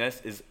doing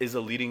this is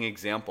a leading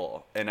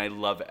example, and I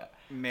love it.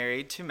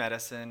 Married to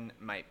Medicine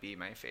might be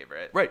my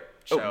favorite. Right.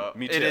 So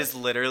me too. It is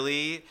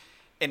literally,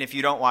 and if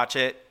you don't watch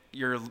it,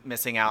 you're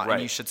missing out, Right.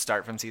 and you should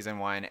start from season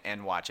 1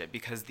 and watch it,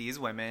 because these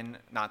women,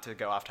 not to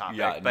go off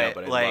topic, but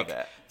I like love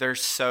it. they're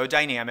so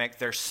dynamic,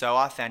 they're so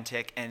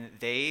authentic, and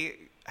they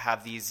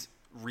have these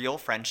real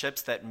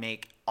friendships that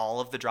make all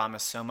of the drama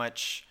so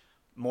much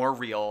more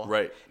real.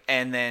 Right.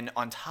 And then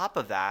on top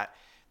of that,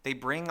 they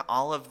bring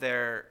all of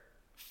their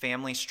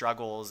family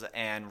struggles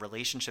and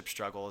relationship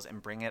struggles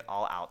and bring it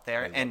all out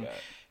there. And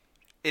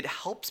it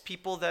helps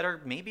people that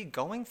are maybe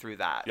going through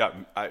that. Yeah,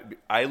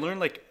 I learned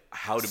like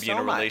how to be So in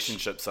a much.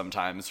 relationship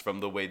sometimes from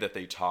the way that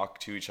they talk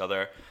to each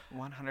other.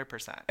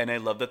 100%. And I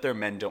love that their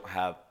men don't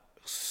have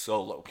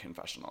solo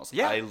confessionals.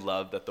 Yeah. I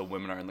love that the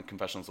women are in the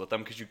confessionals with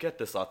them because you get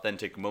this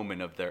authentic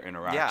moment of their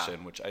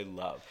interaction, which I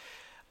love.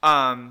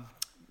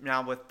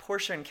 Now with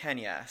Portia and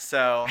Kenya,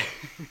 so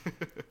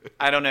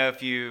I don't know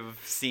if you've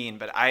seen,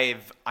 but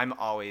I'm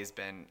always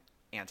been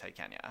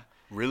anti-Kenya.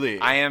 Really?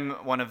 I am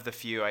one of the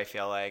few, I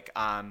feel like.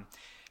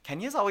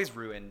 Kenya's always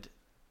ruined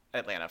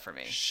Atlanta for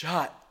me.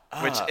 Shut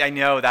up. Which I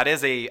know that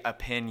is a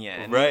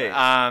opinion.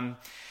 Right.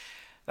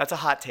 That's a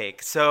hot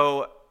take.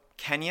 So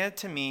Kenya,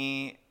 to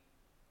me,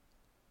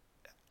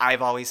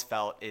 I've always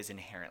felt is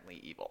inherently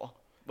evil.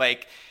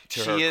 Like To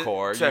she her is,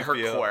 core, to you her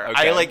feel? core.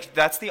 Okay. I like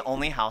that's the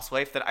only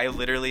housewife that I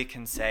literally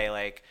can say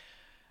like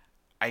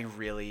I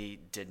really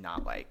did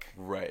not like.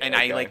 Right. And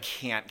okay. I like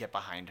can't get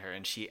behind her,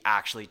 and she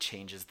actually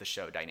changes the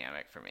show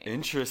dynamic for me.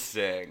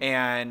 Interesting.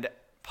 And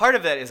part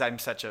of that is I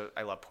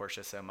love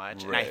Portia so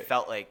much, and I Right.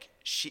 felt like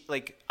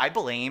I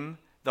blame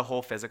the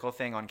whole physical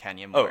thing on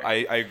Kenya more. Oh, I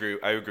agree.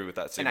 I agree with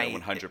that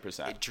statement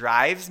 100%. It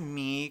drives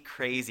me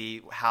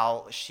crazy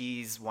how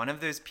she's one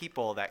of those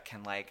people that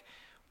can like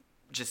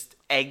just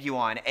egg you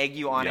on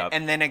Yep.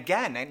 and then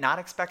again not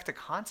expect a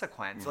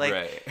consequence. Like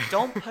Right.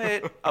 don't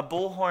put a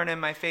bullhorn in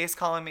my face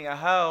calling me a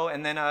hoe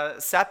and then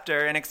a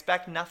scepter and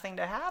expect nothing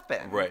to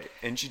happen. Right.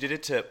 And she did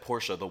it to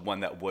Portia, the one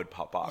that would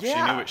pop off.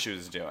 Yeah. She knew what she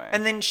was doing.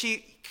 And then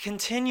she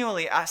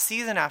continually,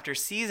 season after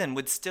season,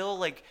 would still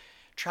like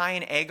try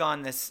and egg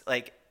on this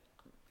like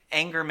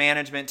anger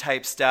management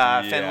type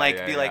stuff and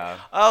like be like,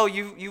 oh,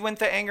 you went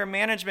the anger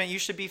management, you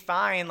should be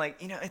fine.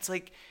 Like, you know, it's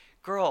like,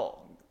 girl,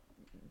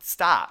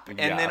 stop.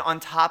 And then on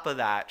top of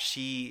that,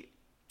 she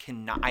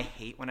cannot. I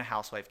hate when a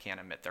housewife can't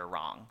admit they're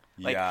wrong.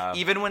 Like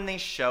even when they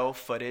show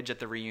footage at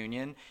the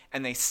reunion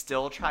and they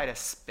still try to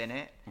spin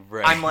it,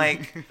 Right. I'm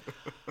like,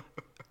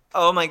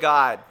 oh my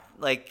god,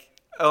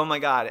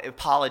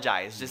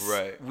 apologize. Just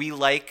Right. we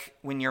like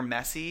when you're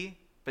messy,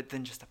 but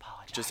then just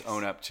apologize. Just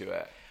own up to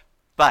it.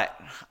 But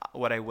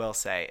what I will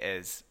say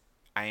is,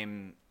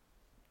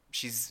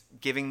 she's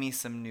giving me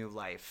some new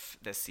life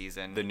this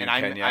season. The new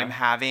and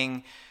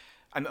Kenya?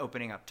 I'm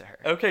opening up to her.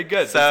 Okay,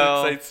 good.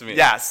 So, this excites me.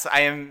 Yes,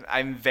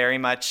 I'm very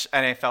much,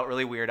 and I felt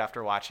really weird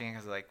after watching it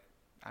because like,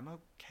 I'm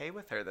okay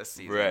with her this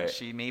season.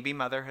 Right. Maybe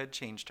motherhood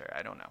changed her.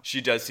 I don't know.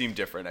 She does seem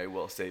different, I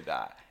will say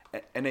that.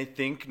 And I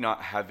think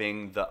not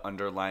having the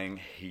underlying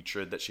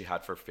hatred that she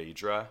had for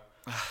Phaedra,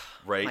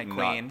 right? My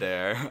queen. Not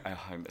there.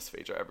 I miss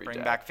Phaedra every day.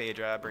 Bring back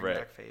Phaedra. Bring Right.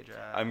 back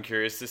Phaedra. I'm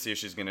curious to see if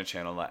she's going to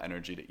channel that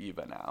energy to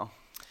Eva now.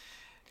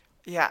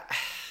 Yeah.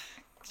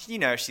 you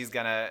know,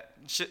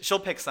 she'll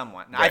pick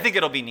someone. Right. I think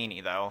it'll be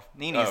Nene though.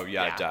 Nene's, Oh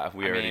yeah.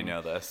 We already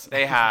know this.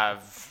 They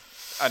have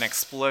an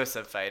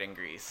explosive fight in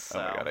Greece. So.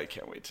 Oh my God, I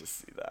can't wait to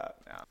see that.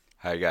 Yeah.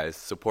 Hi guys,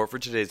 support for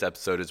today's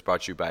episode is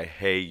brought to you by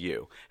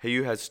HeyU.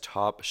 HeyU has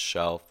top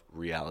shelf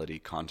reality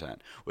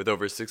content. With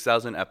over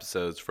 6,000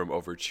 episodes from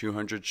over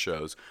 200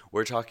 shows,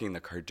 we're talking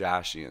the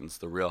Kardashians,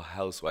 the Real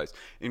Housewives,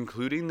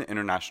 including the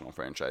international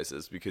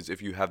franchises, because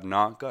if you have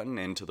not gotten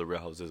into the Real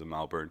Houses of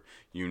Melbourne,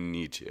 you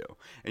need to.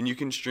 And you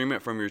can stream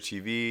it from your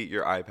TV,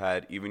 your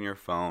iPad, even your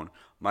phone.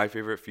 My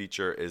favorite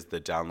feature is the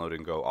download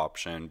and go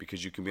option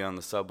because you can be on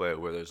the subway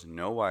where there's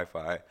no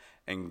Wi-Fi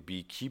and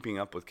be keeping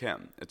up with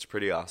Kim. It's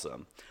pretty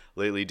awesome.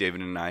 Lately,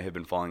 David and I have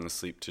been falling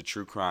asleep to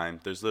true crime.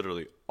 There's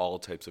literally all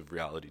types of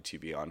reality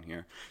TV on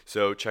here.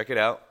 So check it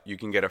out. You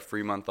can get a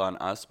free month on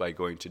us by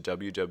going to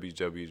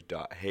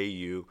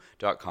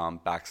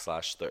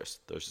www.heyu.com/thirst.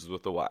 Thirst is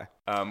with a Y.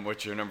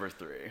 What's your number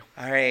 3?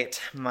 All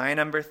right. My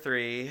number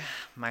 3,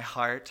 my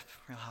heart,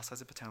 Real Housewives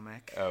of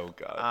Potomac. Oh,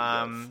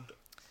 God. Yes.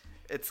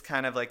 It's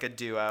kind of like a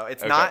duo.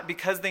 It's Okay. not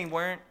because they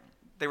were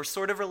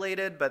sort of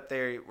related, but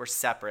they were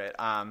separate.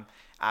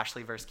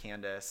 Ashley versus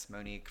Candace,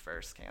 Monique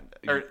versus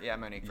Candace.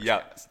 Monique versus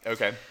Candace.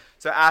 Okay.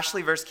 So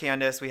Ashley versus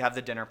Candace, we have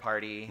the dinner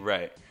party.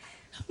 Right.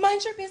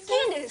 Mind your business.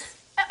 Candace,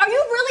 are you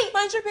really?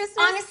 Mind your business.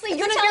 Honestly,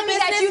 you're None of telling me your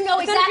that business. you know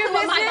None of exactly your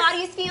what my business.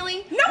 body is feeling?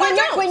 No, I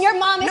don't. When your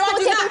mom is No, I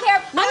still do taking not. care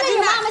of. No, I'm I in do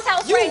your not. mama's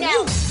house You- right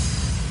now.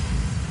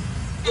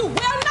 You will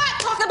not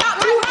talk about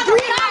my mother. Do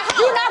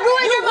not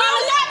ruin your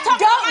mama's.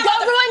 Don't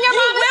ruin your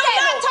mama's table. You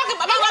will not talk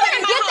about my mother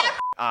in my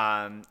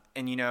home.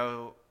 And you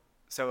know,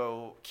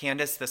 so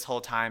Candace this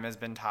whole time has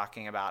been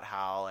talking about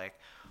how like,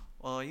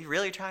 well, are you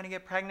really trying to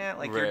get pregnant?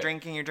 Like you're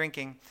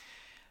drinking.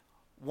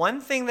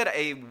 One thing that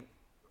I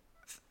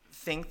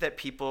think that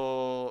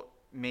people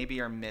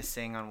maybe are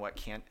missing on what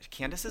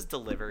Candace's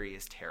delivery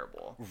is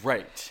terrible.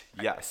 Right.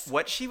 Yes.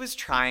 What she was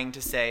trying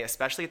to say,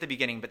 especially at the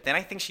beginning, but then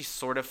I think she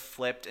sort of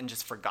flipped and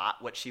just forgot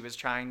what she was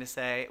trying to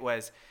say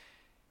was,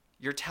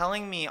 you're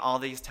telling me all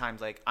these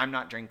times, like, I'm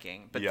not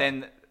drinking, but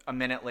then a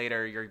minute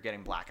later, you're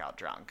getting blackout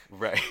drunk.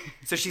 Right.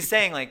 So she's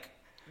saying, like,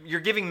 you're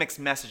giving mixed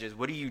messages.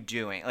 What are you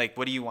doing? Like,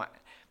 what do you want?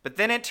 But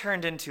then it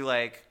turned into,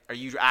 like, are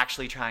you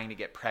actually trying to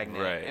get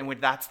pregnant? Right. And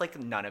that's, like,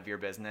 none of your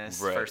business,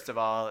 Right. first of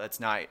all.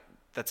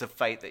 That's a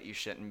fight that you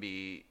shouldn't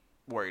be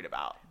worried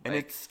about. And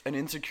Like, it's an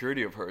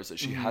insecurity of hers that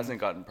she hasn't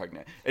gotten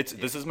pregnant.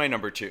 This is my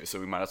number 2, so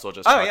we might as well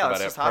just oh, talk yeah, about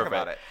let's it. just talk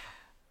about it.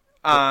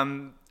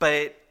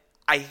 But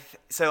I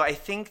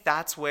think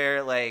that's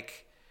where,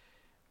 like,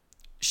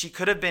 she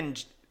could have been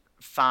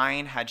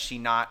fine had she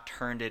not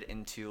turned it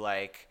into,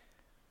 like,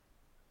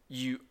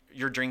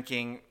 you're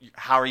drinking.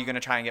 How are you going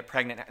to try and get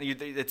pregnant?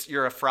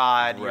 You're a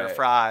fraud. You're a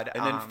fraud.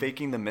 And then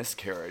faking the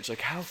miscarriage.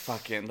 Like, how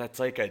fucking, that's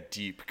like a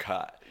deep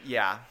cut.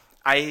 Yeah.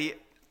 I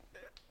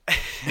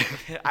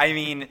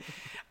mean,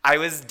 I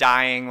was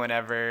dying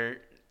whenever,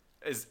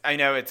 I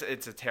know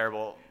it's a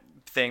terrible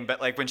thing,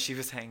 but like when she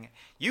was saying,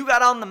 you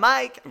got on the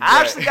mic,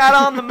 Ashley got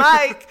on the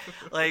mic.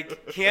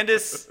 Like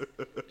Candace,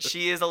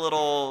 she is a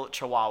little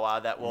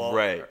chihuahua that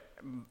will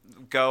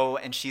go,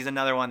 and she's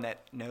another one that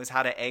knows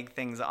how to egg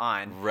things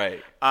on.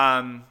 Right.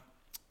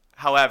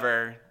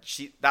 However,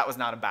 that was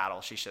not a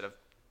battle she should have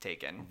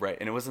taken. Right.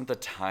 And it wasn't the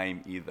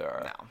time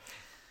either.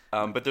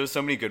 No. But there's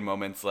so many good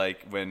moments,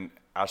 like when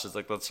Ashley's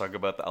like, let's talk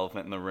about the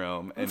elephant in the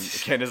room. And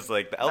Candace's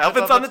like, the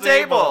elephant's on the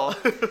table.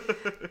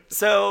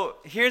 So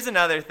here's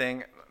another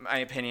thing, my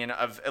opinion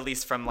of, at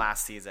least from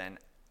last season.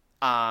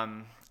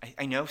 I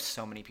know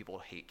so many people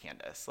hate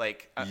Candace.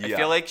 Like, I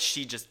feel like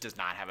she just does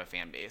not have a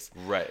fan base.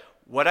 Right.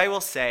 What I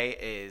will say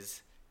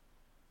is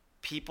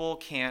people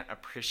can't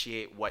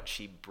appreciate what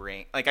she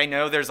brings. Like, I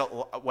know there's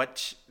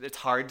it's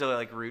hard to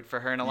like root for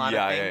her in a lot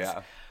of things.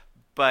 Yeah.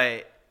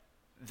 But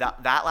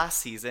that last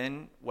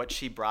season, what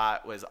she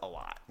brought was a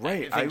lot.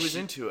 Right. I was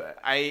into it.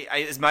 I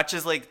as much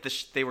as like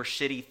they were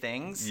shitty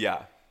things.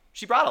 Yeah.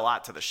 She brought a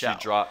lot to the show.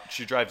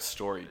 She drives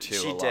story too.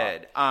 She a lot.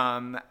 did.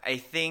 I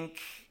think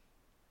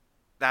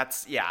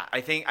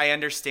I think I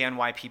understand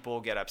why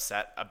people get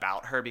upset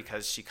about her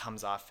because she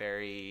comes off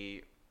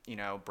very,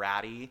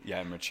 bratty.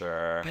 Yeah,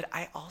 mature. But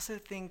I also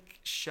think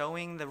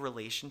showing the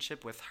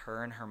relationship with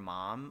her and her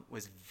mom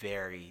was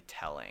very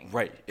telling.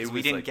 Right.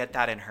 We didn't get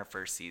that in her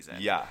first season.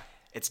 Yeah.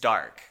 It's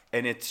dark.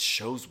 And it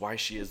shows why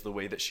she is the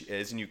way that she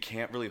is, and you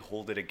can't really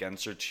hold it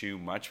against her too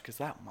much because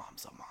that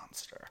mom's a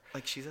monster.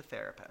 Like, she's a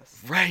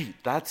therapist. Right.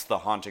 That's the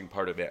haunting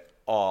part of it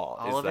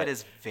all. It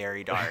is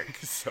very dark.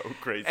 So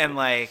crazy. And,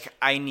 like,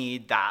 I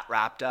need that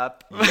wrapped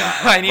up. Yeah,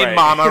 I need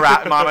mama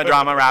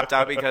drama wrapped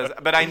up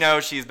but I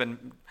know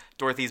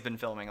Dorothy's been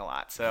filming a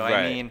lot. So,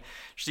 I mean,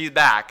 she's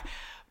back.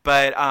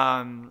 But,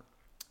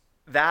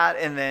 that,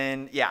 and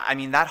then,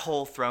 that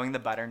whole throwing the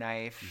butter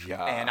knife.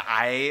 Yeah. And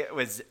I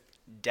was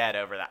dead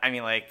over that. I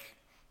mean, like,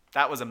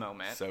 that was a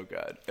moment. So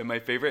good. And my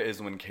favorite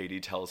is when Katie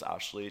tells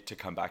Ashley to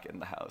come back in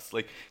the house.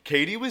 Like,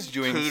 Katie was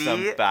doing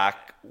some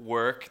back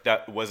work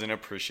that wasn't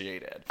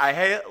appreciated.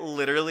 I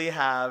literally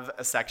have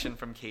a section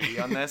from Katie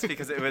on this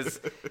because it was,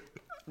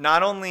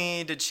 not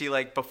only did she,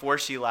 like, before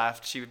she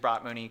left, she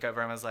brought Monique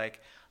over and was like,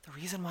 the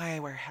reason why I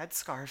wear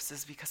headscarves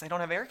is because I don't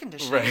have air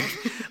conditioning.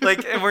 Right.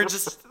 Like, and we're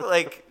just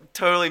like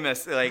totally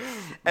like,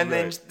 and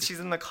then Right. she's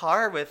in the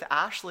car with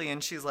Ashley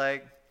and she's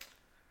like,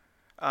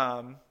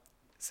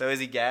 so is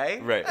he gay?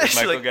 Right. Is She's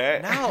Michael like, gay?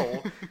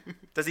 No.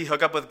 Does he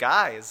hook up with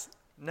guys?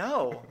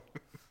 No.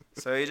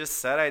 So he just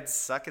said I'd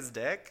suck his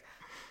dick?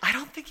 I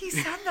don't think he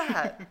said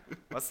that.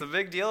 What's the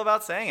big deal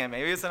about saying it?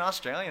 Maybe it's an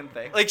Australian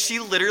thing. Like, she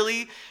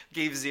literally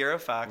gave zero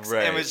fucks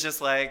Right. and was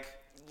just like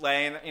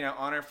laying,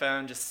 on her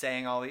phone, just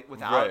saying all the,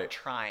 without Right.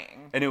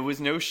 trying. And it was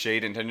no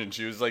shade intention.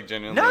 She was like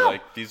genuinely No.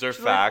 like, these are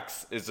She's like-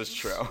 facts. Is this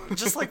true?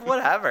 Just like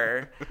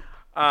whatever.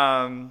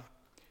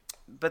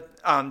 But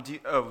do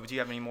you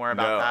have any more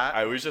about No, that?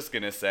 I was just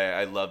gonna say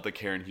I love the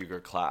Karen Huger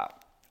clap.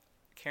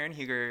 Karen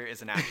Huger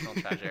is a national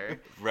treasure.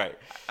 Right.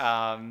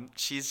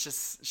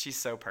 She's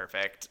so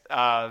perfect.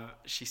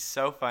 She's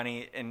so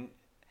funny, and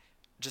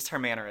just her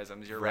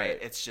mannerisms. You're right.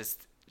 It's just,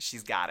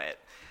 she's got it.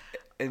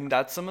 And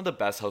that's some of the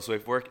best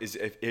housewife work is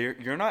if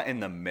you're not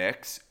in the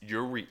mix,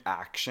 your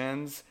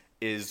reactions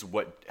is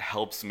what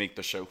helps make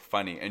the show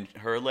funny. And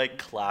her like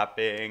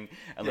clapping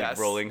and like Yes.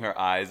 rolling her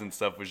eyes and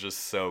stuff was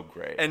just so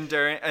great. And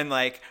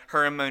like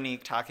her and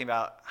Monique talking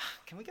about,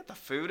 can we get the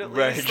food at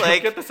Right. least? Can we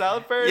Like, get the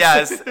salad first?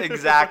 Yes,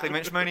 exactly.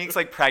 Monique's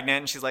like pregnant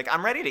and she's like,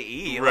 I'm ready to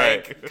eat.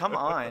 Right. Like, come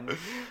on.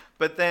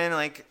 But then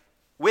like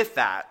with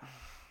that,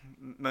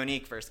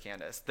 Monique versus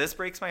Candace. This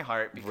breaks my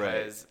heart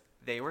because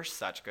they were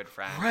such good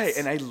friends. Right,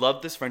 and I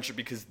love this friendship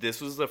because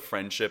this was the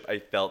friendship I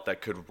felt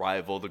that could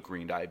rival the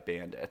Green Eye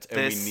Bandits,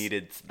 and we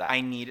needed that.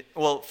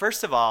 Well,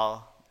 first of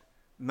all,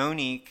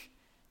 Monique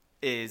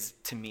is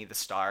to me the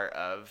star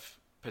of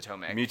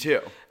Potomac. Me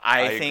too.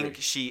 I think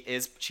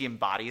agree. she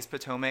embodies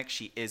Potomac.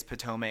 She is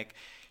Potomac.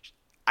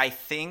 I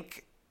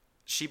think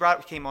she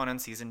came on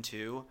season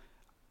 2.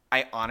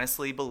 I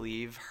honestly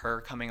believe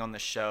her coming on the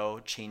show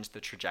changed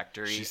the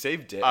trajectory. She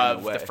saved it of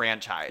in a way. the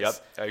franchise.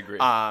 Yep, I agree.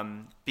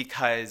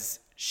 Because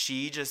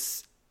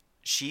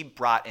she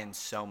brought in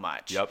so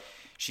much. Yep.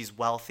 She's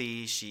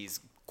wealthy. She's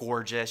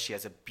gorgeous. She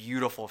has a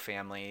beautiful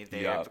family.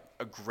 They have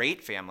a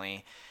great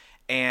family,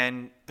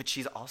 but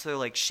she's also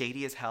like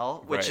shady as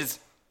hell, which is,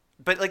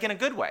 but like in a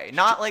good way,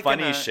 not like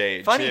funny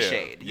shade. Funny too.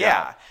 shade,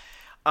 yeah.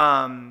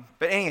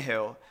 But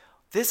anywho,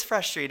 this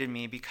frustrated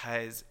me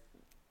because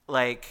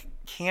like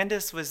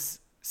Candace was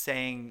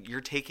saying,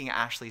 you're taking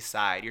Ashley's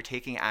side. You're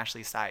taking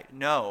Ashley's side.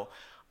 No,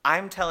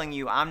 I'm telling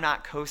you, I'm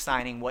not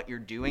co-signing what you're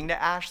doing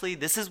to Ashley.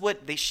 This is what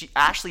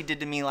Ashley did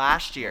to me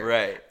last year.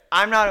 Right.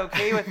 I'm not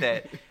okay with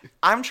it.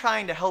 I'm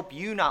trying to help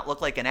you not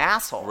look like an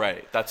asshole.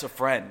 Right. That's a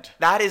friend.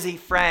 That is a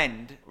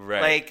friend.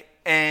 Right. Like,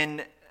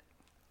 and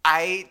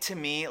to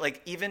me,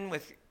 like, even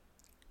with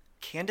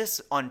Candace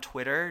on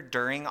Twitter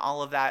during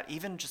all of that,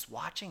 even just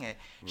watching it,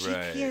 she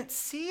Right. can't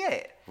see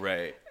it.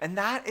 Right. And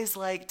that is,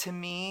 like, to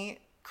me,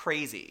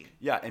 crazy.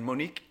 Yeah, and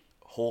Monique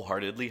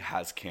wholeheartedly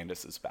has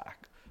Candace's back.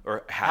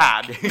 Or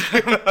had.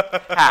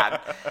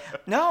 Had.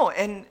 No,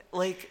 and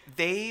like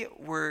they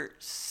were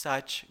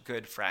such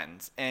good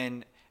friends,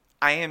 and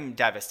I am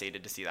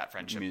devastated to see that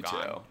friendship Me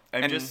gone.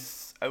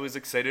 too. I was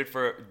excited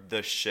for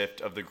the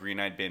shift of the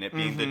Green-Eyed Bandit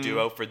being the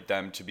duo, for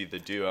them to be the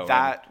duo.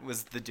 That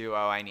was the duo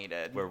I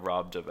needed. We're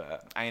robbed of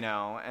it. I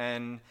know,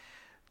 and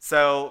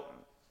so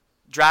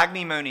Drag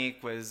Me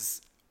Monique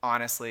was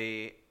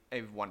honestly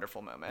a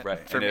wonderful moment.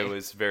 Right, for and me. it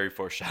was very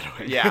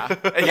foreshadowing. Yeah,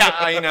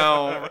 I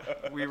know.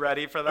 We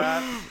ready for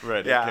that?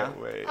 Ready, yeah. can't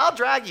wait. I'll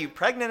drag you,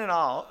 pregnant and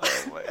all.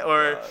 Oh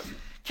or,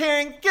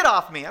 Karen, get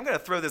off me. I'm going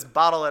to throw this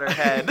bottle at her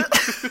head.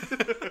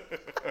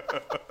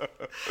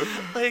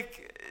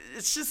 Like,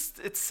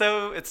 it's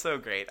so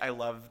great. I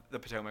love the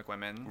Potomac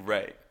women.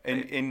 Right.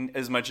 And in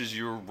as much as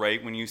you're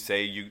right when you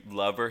say you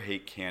love or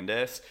hate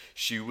Candace,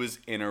 she was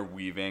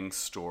interweaving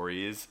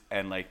stories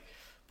and like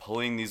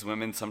pulling these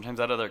women sometimes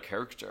out of their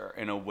character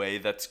in a way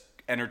that's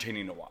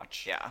entertaining to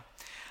watch. Yeah.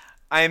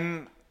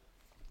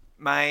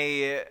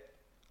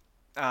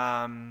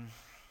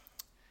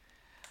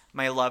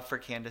 My love for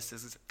Candace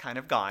is kind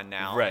of gone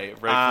now. Right,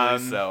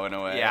 rightfully so in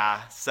a way.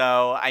 Yeah.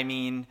 So I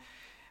mean,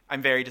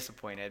 I'm very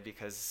disappointed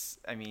because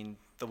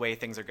the way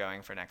things are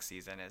going for next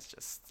season is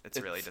just it's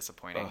really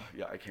disappointing.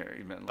 Yeah, I can't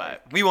even.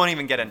 But we won't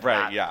even get into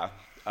that. Right. Yeah.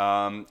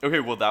 Okay.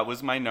 Well, that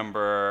was my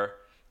number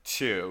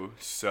 2.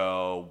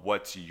 So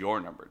what's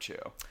your number 2?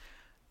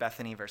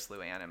 Bethany versus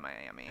Luann in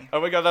Miami. Oh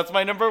my God, that's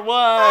my number 1.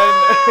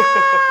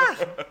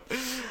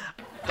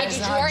 I did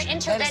your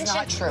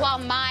intervention while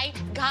my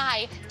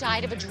guy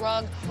died of a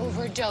drug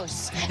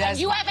overdose. And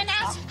you haven't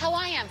asked how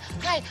I am.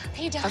 Hi,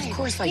 he died. Of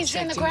course I He's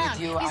in the checked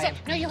in with ground.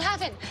 you. No, you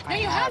haven't. No,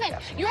 you haven't.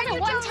 You haven't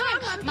one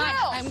time.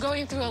 I'm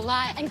going through a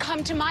lot and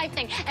come to my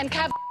thing and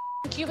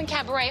Cuban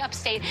cabaret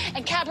upstate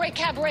and cabaret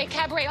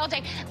all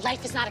day.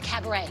 Life is not a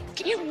cabaret.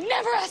 You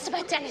never asked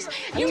about Dennis.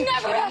 You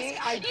never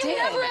asked. I You did.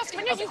 never asked.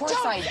 No, Of you course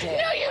don't. I did.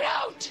 No, you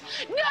don't.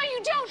 No,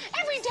 you don't.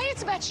 Every day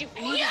it's about you.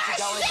 I needed You're to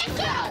go and sick. do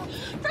that.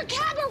 For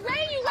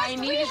cabaret, you left I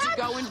needed to rehab.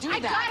 go and do I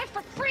that. got it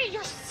for free.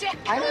 You're sick.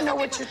 I don't know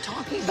what you're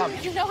talking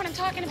about. You know what I'm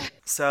talking about.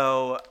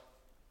 So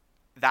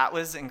that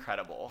was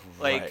incredible.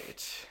 Like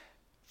Right.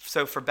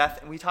 So for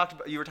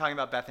you were talking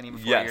about Bethany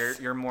before. Yes.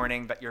 You're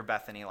mourning, but you're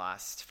Bethany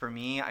lost. For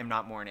me, I'm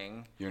not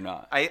mourning. You're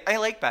not. I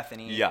like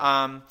Bethany.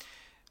 Yeah.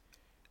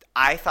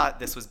 I thought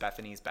this was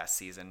Bethany's best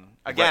season.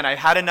 Again, I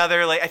had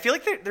another, I feel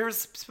like there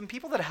was some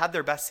people that had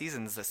their best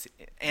seasons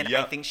and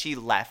I think she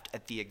left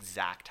at the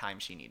exact time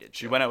she needed to.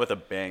 She went out with a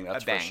bang,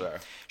 that's for sure.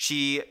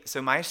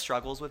 So my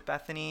struggles with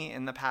Bethany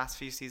in the past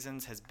few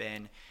seasons has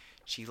been,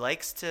 she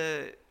likes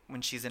to,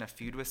 when she's in a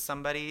feud with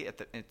somebody,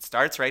 it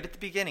starts right at the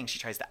beginning, she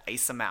tries to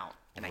ice them out.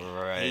 And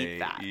I hate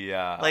that.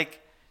 Yeah.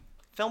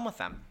 Film with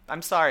them.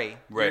 I'm sorry.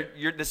 Right.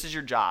 This is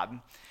your job.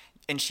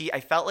 And I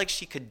felt like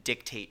she could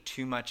dictate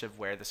too much of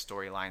where the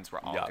storylines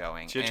were all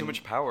going. She had too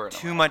much power in a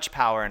way. Too much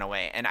power in a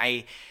way. And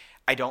I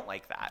don't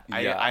like that.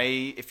 Yeah.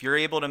 If you're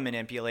able to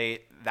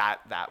manipulate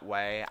that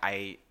way,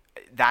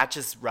 that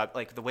just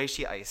rubbed, the way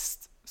she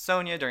iced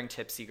Sonia during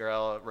Tipsy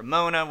Girl,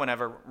 Ramona,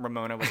 whenever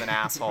Ramona was an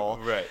asshole.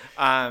 Right.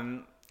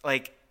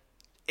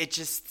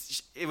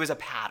 It was a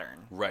pattern.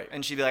 Right.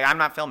 And she'd be like, I'm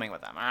not filming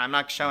with them, or I'm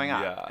not showing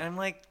up. Yeah. And I'm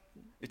like,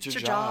 it's your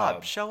job.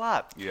 job. Show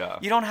up. Yeah.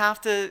 You don't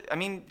have to,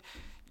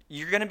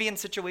 you're going to be in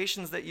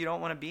situations that you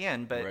don't want to be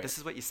in, but this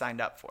is what you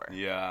signed up for.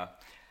 Yeah.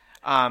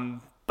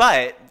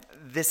 But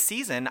this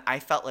season, I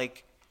felt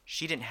like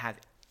she didn't have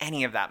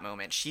any of that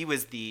moment. She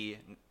was the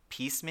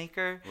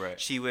peacemaker. Right.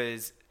 She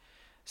was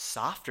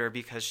softer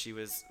because she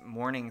was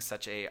mourning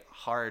such a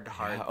hard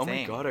thing. Oh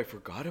my God, I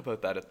forgot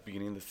about that at the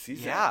beginning of the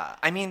season. Yeah.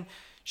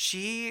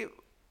 She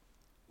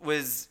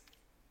was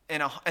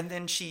and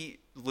then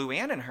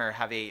Luann and her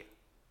have a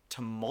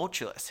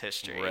tumultuous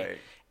history. Right.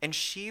 And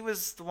she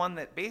was the one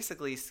that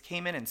basically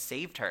came in and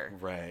saved her.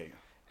 Right.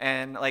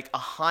 And a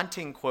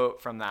haunting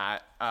quote from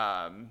that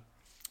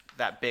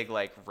big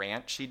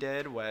rant she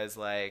did was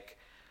what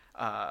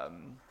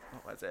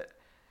was it?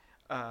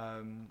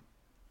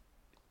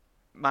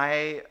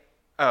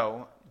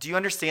 Do you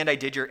understand I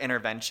did your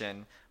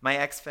intervention? My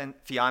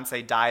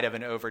ex-fiance died of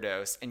an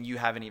overdose and you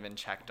haven't even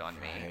checked on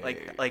me.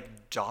 Right.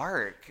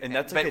 Dark. And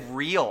that's but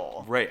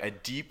real. Right, a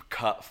deep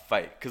cut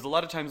fight. Because a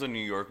lot of times in New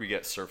York we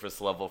get surface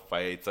level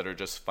fights that are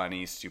just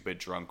funny, stupid,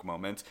 drunk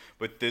moments.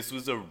 But this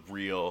was a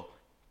real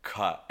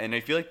cut. And I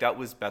feel like that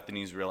was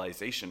Bethany's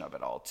realization of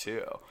it all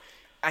too.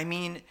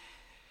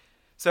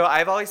 So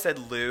I've always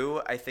said Lou,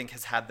 I think,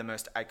 has had the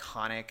most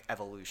iconic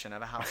evolution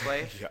of a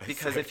housewife. Yes,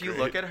 because if you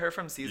look at her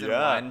from season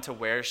 1 to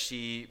where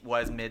she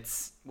was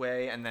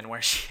midway and then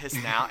where she is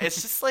now,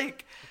 it's just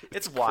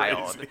it's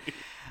wild. Crazy.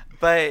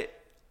 But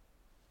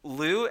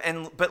Lou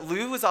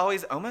was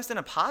always almost in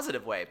a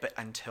positive way. But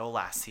until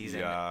last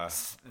season,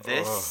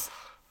 this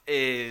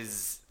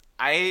is...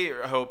 I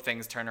hope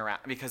things turn around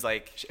because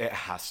it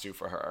has to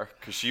for her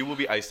because she will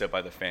be iced out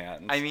by the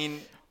fans.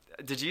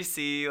 Did you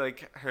see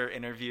her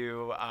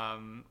interview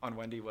on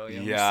Wendy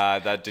Williams? Yeah,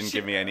 that didn't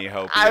give me any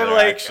hope either,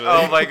 actually.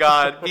 Oh my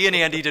God. Me and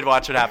Andy did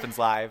Watch What Happens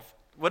Live.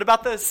 What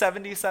about the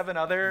 77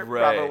 other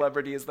Bravo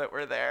celebrities that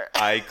were there?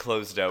 I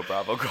closed out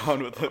Bravo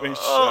Gone with Living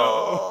show.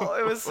 Oh,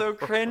 it was so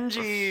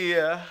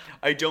cringy.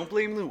 I don't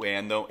blame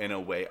Luann, though, in a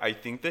way. I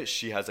think that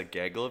she has a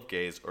gaggle of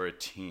gays or a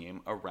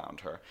team around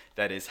her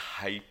that is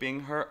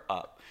hyping her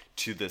up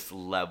to this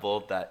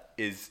level that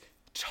is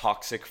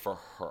toxic for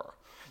her.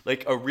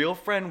 A real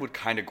friend would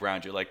kind of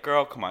ground you.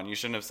 Girl, come on, you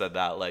shouldn't have said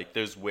that.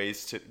 There's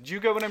ways to... Do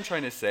you get what I'm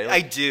trying to say? I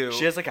do.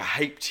 She has, a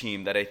hype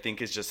team that I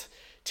think is just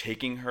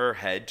taking her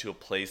head to a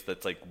place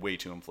that's, way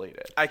too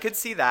inflated. I could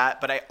see that,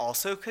 but I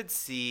also could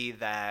see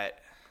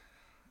that,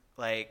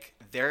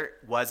 there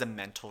was a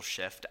mental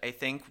shift, I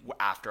think,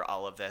 after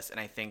all of this. And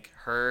I think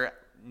her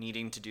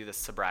needing to do the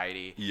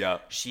sobriety... Yeah.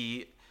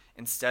 She,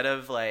 instead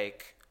of,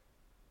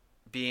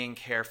 being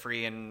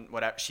carefree and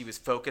whatever, she was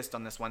focused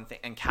on this one thing,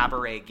 and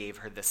Cabaret gave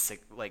her this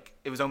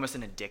it was almost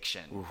an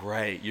addiction.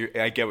 Right.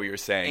 I get what you're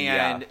saying.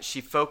 And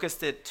she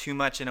focused it too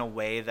much in a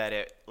way that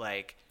it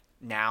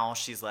now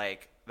she's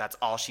that's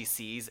all she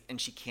sees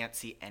and she can't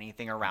see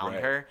anything around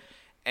her,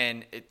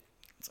 and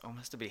it's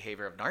almost a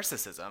behavior of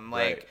narcissism,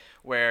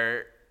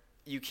 where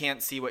you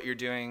can't see what you're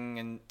doing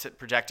and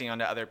projecting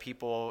onto other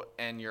people,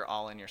 and you're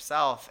all in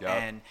yourself. Yep.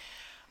 And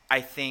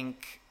I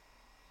think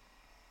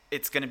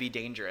it's going to be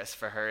dangerous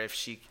for her if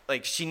she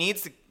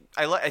needs to.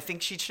 I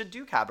think she should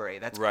do Cabaret.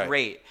 That's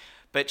great,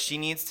 but she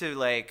needs to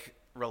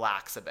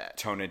relax a bit,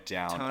 tone it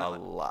down a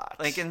lot.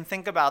 And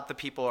think about the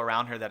people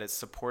around her that has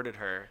supported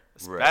her,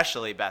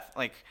 especially Beth.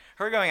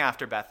 Her going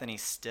after Bethany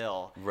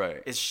still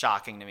is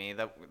shocking to me.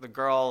 The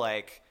girl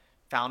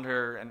found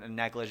her in a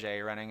negligee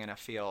running in a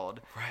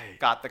field.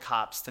 Got the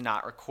cops to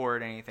not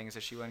record anything so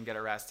she wouldn't get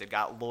arrested.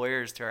 Got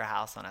lawyers to her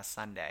house on a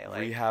Sunday.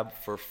 Rehab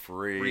for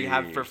free.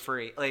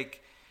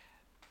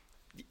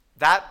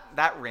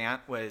 That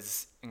rant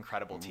was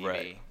incredible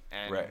TV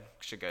and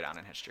should go down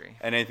in history.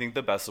 And I think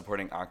the best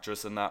supporting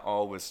actress in that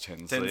all was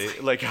Tinsley.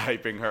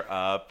 Hyping her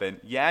up and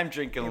I'm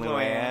drinking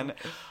Luann.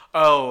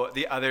 Oh,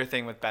 the other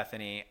thing with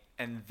Bethany,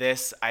 and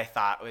this I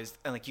thought was,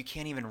 you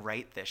can't even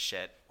write this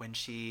shit, when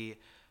she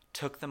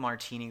took the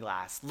martini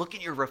glass. Look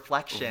at your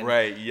reflection.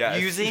 Right,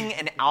 yes. Using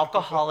an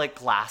alcoholic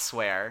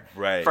glassware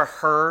for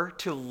her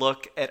to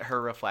look at her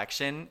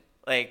reflection.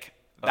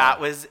 That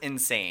was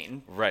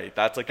insane. Right.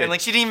 That's like, and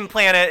like she didn't even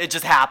plan it. It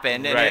just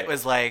happened, and Right. it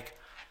was like,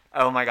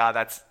 oh my God,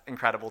 that's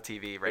incredible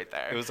TV right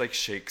there. It was like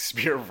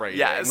Shakespeare writing.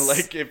 Yes.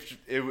 Like if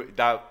it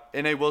that,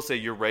 and I will say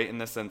you're right in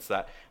the sense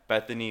that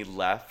Bethany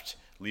left,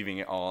 leaving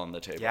it all on the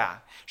table. Yeah,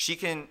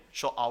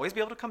 she'll always be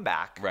able to come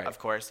back. Right. Of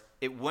course,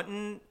 it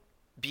wouldn't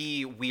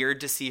be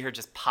weird to see her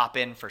just pop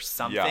in for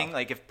something. Yeah.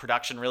 Like if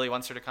production really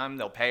wants her to come,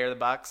 they'll pay her the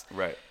bucks.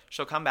 Right.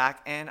 She'll come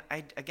back, and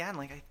I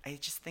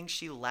just think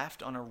she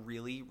left on a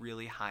really,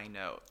 really high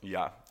note.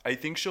 Yeah, I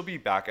think she'll be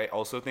back. I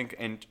also think,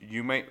 and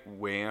you might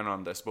weigh in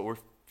on this, but we're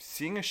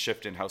seeing a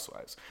shift in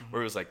Housewives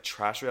where it was like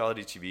trash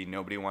reality TV,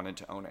 nobody wanted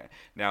to own it.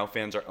 Now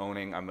fans are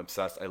owning, I'm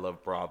obsessed, I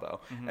love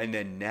Bravo. And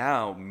then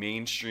now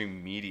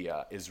mainstream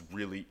media is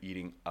really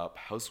eating up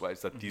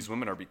Housewives, that these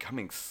women are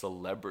becoming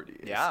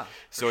celebrities. Yeah,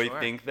 so sure. I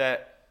think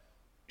that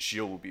she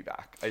will be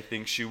back. I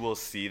think she will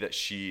see that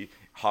she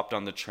hopped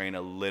on the train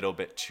a little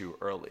bit too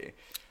early.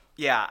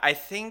 Yeah, I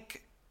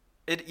think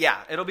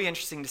it'll be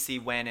interesting to see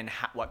when and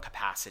what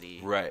capacity.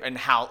 Right. And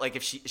how, like,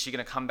 is she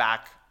going to come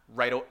back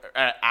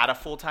at a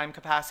full-time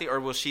capacity,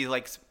 or will she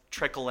like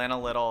trickle in a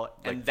little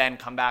and then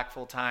come back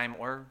full-time,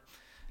 or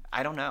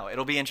I don't know.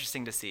 It'll be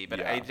interesting to see, but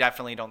Yeah. I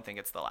definitely don't think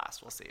it's the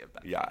last we'll see of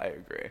Bethany. Yeah, I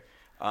agree.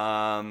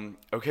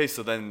 Okay,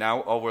 so then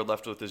now all we're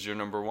left with is your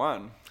number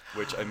one,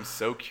 which I'm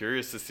so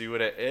curious to see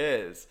what it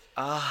is.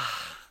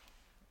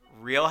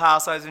 Real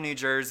Housewives of New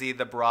Jersey,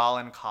 The Brawl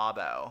in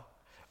Cabo.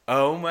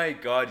 Oh my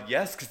God,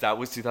 yes, because that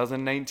was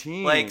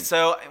 2019. Like,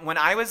 so when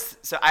I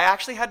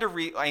actually had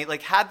to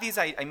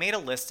I made a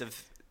list of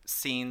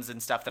scenes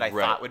and stuff that I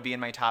thought would be in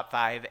my top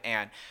 5,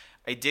 and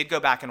I did go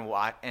back and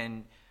watch,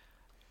 and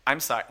I'm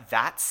sorry,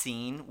 that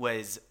scene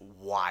was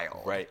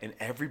wild. Right, and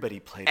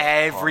everybody played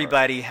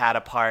Everybody had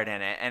a part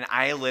in it, and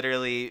I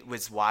literally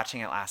was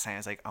watching it last night. I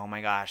was like, oh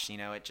my gosh,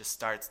 it just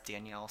starts,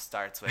 Danielle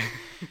starts with,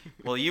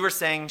 well, you were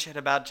saying shit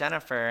about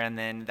Jennifer, and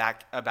then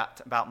that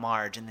about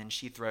Marge, and then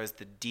she throws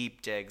the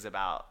deep digs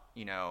about,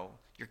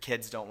 your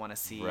kids don't want to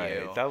see you.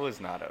 Right, that was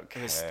not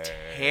okay. It was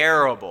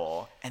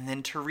terrible. And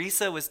then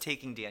Teresa was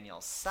taking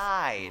Danielle's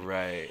side.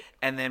 Right.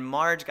 And then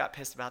Marge got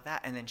pissed about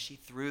that, and then she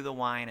threw the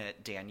wine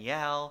at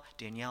Danielle.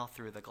 Danielle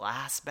threw the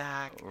glass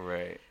back.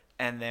 Right.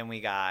 And then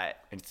we got...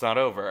 It's not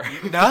over.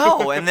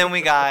 No. And then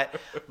we got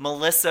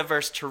Melissa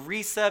versus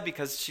Teresa,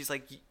 because she's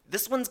like,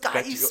 this one's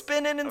got you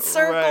spinning in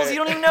circles. Right. You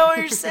don't even know what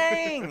you're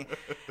saying.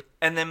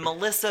 And then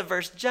Melissa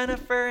versus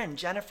Jennifer, and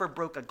Jennifer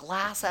broke a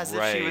glass as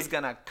if she was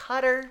going to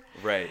cut her.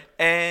 Right.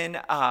 And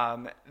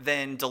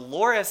then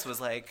Dolores was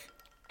like...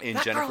 In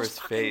that Jennifer's girl's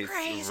fucking face.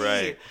 crazy.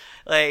 Right.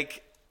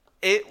 Like,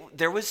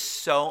 there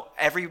was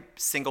every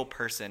single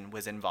person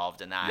was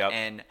involved in that. Yep.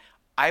 And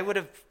I would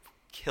have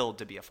killed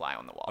to be a fly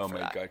on the wall Oh for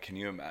my that. God, can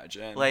you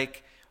imagine?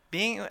 Like,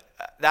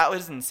 that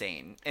was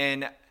insane.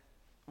 And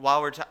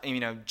while we're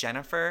talking,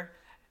 Jennifer,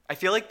 I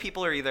feel like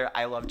people are either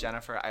I love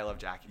Jennifer, I love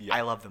Jackie. Yeah.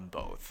 I love them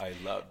both. I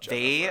love Jennifer.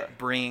 They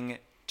bring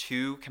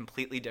two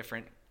completely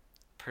different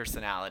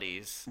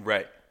personalities.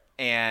 Right.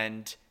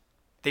 And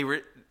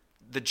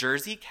the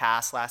Jersey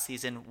cast last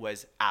season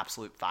was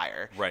absolute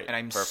fire. Right. And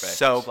I'm Perfect.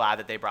 so glad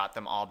that they brought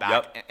them all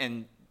back. Yep.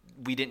 And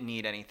we didn't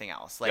need anything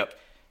else. Like, Yep.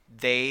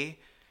 they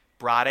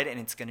brought it, and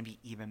it's going to be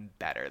even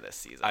better this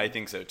season. I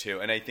think so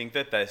too. And I think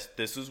that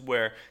this is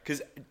where, because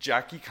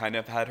Jackie kind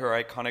of had her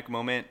iconic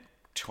moment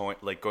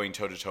going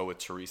toe to toe with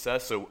Teresa.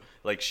 So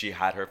like she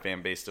had her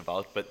fan base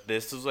developed, but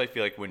this is, I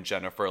feel like, when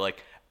Jennifer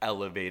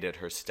elevated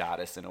her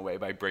status in a way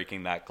by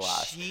breaking that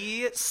glass.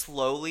 She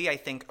slowly, I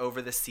think,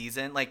 over the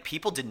season,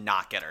 people did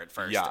not get her at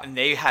first. Yeah. And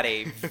they had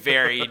a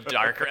very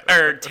dark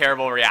or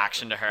terrible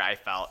reaction to her, I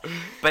felt.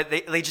 But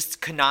they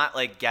just could not,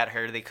 get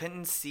her. They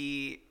couldn't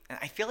see... And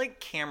I feel like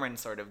Cameron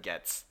sort of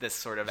gets this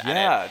sort of edit.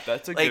 Yeah,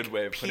 that's a good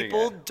way of putting it.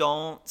 People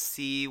don't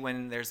see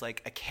when there's, a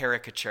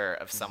caricature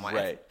of someone.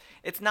 Right.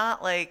 It's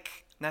not,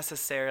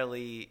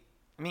 necessarily...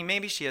 I mean,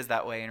 maybe she is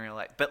that way in real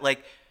life. But,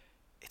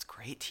 it's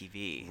great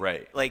TV.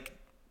 Right.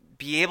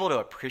 Be able to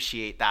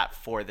appreciate that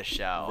for the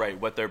show. Right,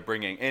 what they're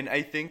bringing. And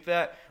I think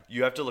that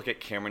you have to look at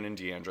Cameron and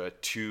Deandra,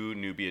 two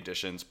newbie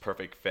additions,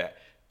 perfect fit.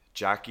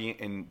 Jackie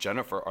and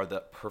Jennifer are the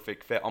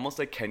perfect fit, almost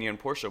like Kenya and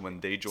Portia when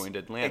they joined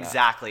Atlanta.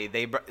 Exactly.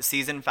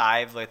 Season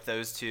 5 with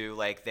those two,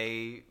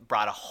 they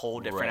brought a whole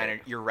different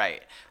energy. You're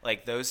right.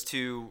 Those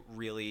two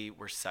really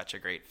were such a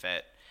great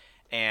fit.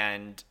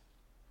 And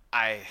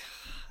I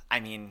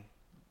mean,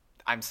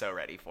 I'm so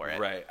ready for it.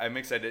 Right. I'm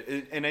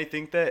excited. And I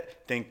think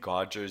that, thank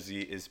God,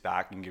 Jersey is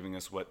back and giving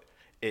us what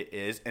it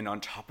is. And on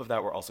top of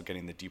that, we're also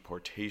getting the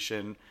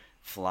deportation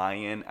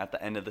fly-in at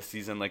the end of the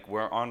season.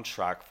 We're on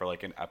track for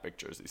an epic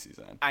Jersey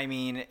season. I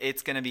mean,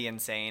 it's going to be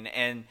insane.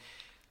 And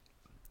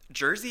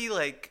Jersey,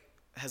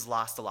 has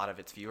lost a lot of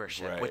its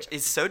viewership, which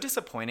is so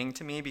disappointing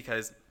to me,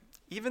 because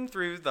even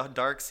through the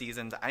dark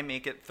seasons, I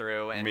make it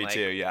through. And me too,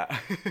 yeah.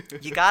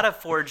 You got to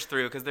forge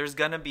through, because there's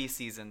going to be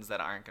seasons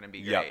that aren't going to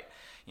be great.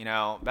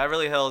 Yep.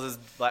 Beverly Hills has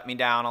let me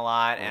down a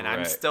lot, and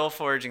I'm still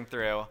forging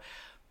through.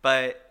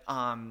 But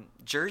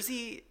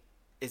Jersey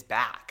is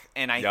back.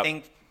 And I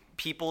think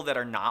people that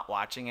are not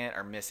watching it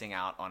are missing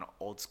out on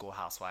old school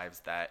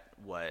Housewives that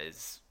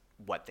was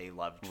what they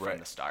loved from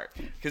the start.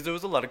 Because there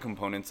was a lot of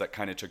components that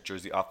kind of took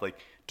Jersey off. Like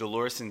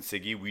Dolores and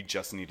Siggy, we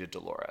just needed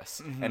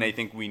Dolores. And I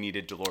think we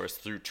needed Dolores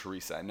through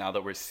Teresa. And now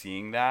that we're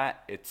seeing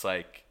that, it's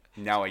like,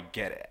 now I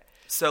get it.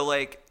 So,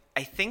 like,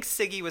 I think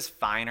Siggy was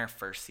fine her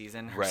first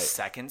season. Her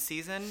second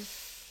season,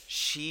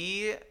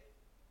 she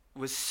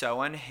was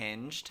so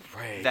unhinged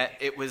that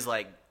it was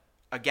like,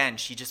 again,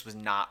 she just was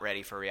not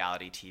ready for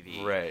reality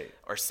TV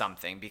or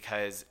something,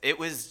 because it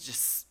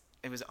was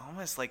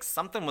almost like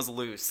something was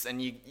loose, and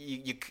you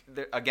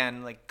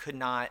again, like, could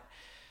not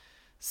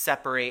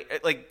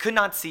separate, like, could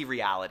not see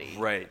reality.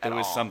 There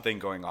was something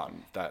going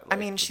on that, like, I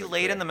mean, she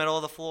laid in the middle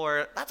of the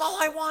floor. That's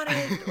all I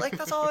wanted. Like,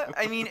 that's all.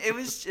 I mean, it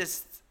was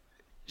just,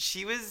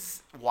 she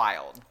was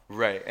wild.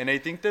 And I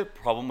think the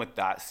problem with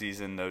that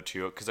season, though,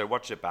 too, because I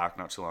watched it back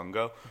not too long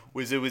ago,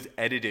 was it was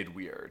edited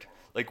weird.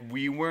 Like,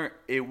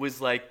 it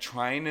was like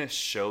trying to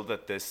show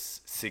that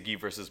this Siggy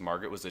versus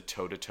Margaret was a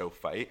toe-to-toe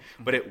fight,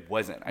 but it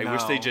wasn't. I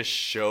wish they just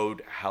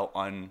showed how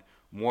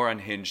more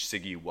unhinged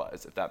Siggy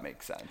was, if that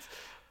makes sense.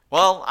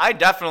 Well, I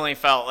definitely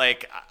felt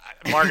like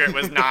Margaret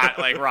was not,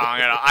 like, wrong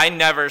at all. I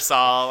never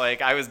saw,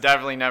 like, I was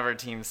definitely never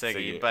Team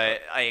Siggy,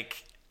 but,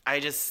 like, I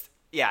just...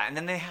 Yeah, and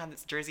then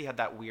Jersey had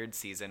that weird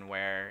season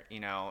where, you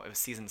know, it was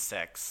season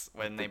 6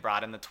 when they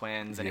brought in the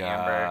twins and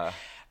Amber,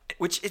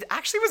 which it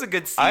actually was a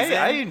good season.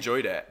 I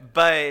enjoyed it.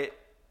 But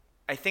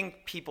I think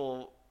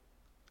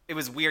it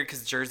was weird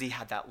because Jersey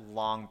had that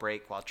long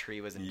break while Tree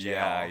was in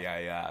jail.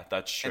 Yeah,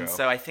 that's true. And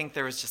so I think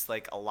there was just,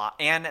 like, a lot.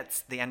 And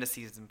at the end of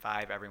season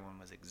 5, everyone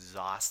was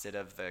exhausted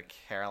of the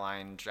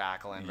Caroline,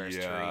 Jacqueline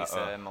versus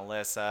Teresa and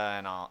Melissa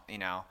and all, you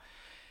know.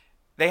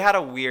 They had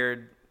a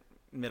weird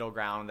middle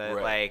ground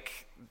that, like...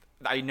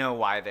 I know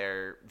why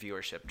their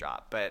viewership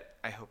dropped, but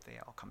I hope they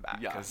all come back.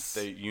 Yeah,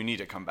 you need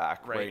to come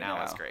back right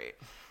now. It's great.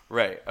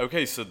 Right.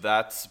 Okay, so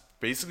that's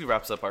basically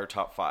wraps up our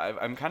top 5.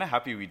 I'm kind of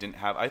happy we didn't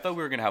have... I thought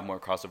we were going to have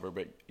more crossover,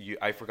 but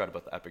I forgot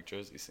about the epic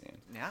Jersey scene.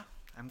 Yeah,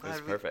 I'm glad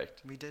it was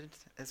perfect. We did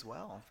as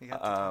well. We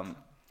got to talk.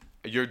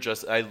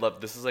 I love,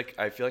 this is like,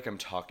 I feel like I'm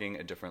talking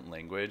a different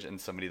language,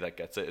 and somebody that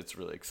gets it, it's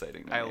really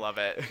exciting to me. I love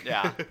it,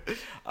 yeah.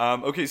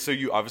 Okay, so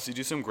you obviously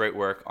do some great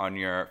work on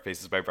your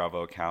Faces by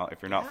Bravo account.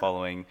 If you're not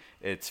following,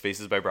 it's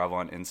Faces by Bravo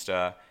on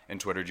Insta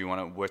and Twitter.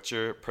 What's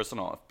your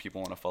personal, if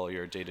people want to follow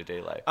your day-to-day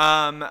life?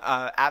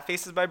 At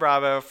Faces by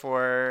Bravo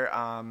for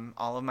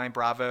all of my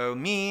Bravo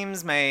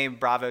memes, my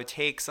Bravo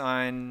takes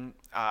on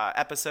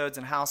episodes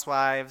and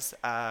Housewives.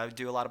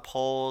 Do a lot of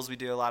polls. We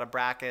do a lot of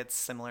brackets,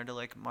 similar to,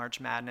 like, March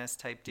Madness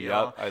type deal.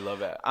 Yep, I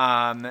love it.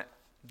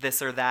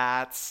 This or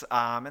that.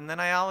 And then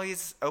I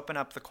always open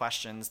up the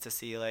questions to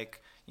see,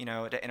 like, you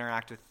know, to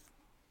interact with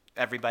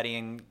everybody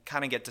and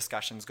kind of get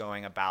discussions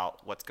going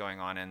about what's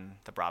going on in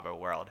the Bravo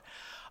world.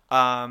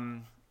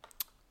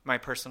 My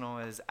personal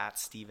is at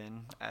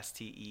Steven,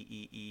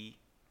 STEEE,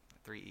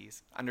 3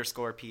 E's,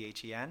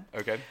 _PHEN.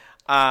 Okay.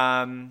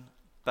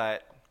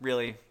 But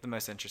really, the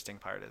most interesting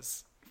part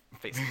is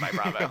Faces by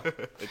Bravo.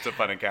 It's a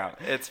fun account.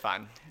 It's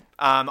fun.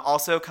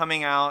 Also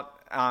coming out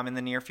in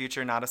the near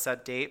future, not a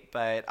set date,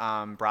 but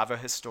Bravo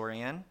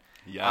Historian.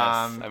 Yes,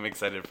 I'm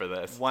excited for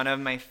this. One of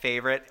my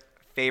favorite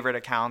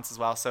accounts as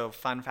well. So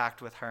fun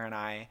fact with her and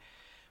I,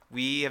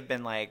 we have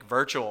been, like,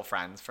 virtual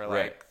friends for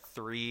like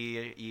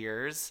 3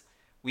 years.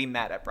 We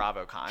met at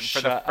BravoCon for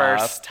the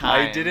first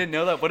time. I didn't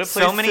know that. What a place to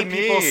meet. So many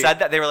people said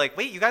that. They were like,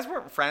 wait, you guys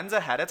weren't friends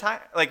ahead of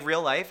time? Like,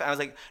 real life? And I was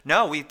like,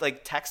 no, we,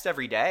 like, text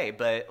every day.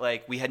 But,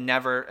 like, we had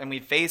never, and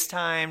we'd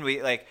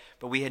FaceTimed.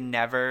 But we had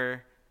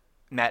never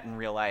met in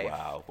real life.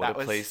 Wow, what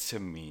a place to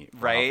meet.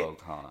 Right?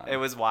 BravoCon. It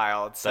was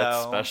wild. So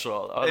that's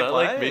special. Oh, that,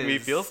 like, made me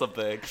feel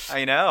something.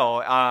 I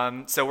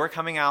know. So we're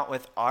coming out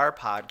with our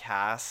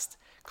podcast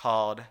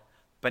called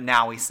But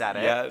Now We Said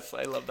It. Yes,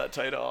 I love that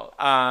title.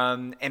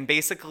 And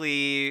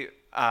basically...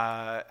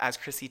 as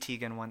Chrissy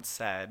Teigen once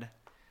said,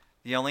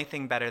 the only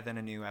thing better than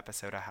a new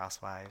episode of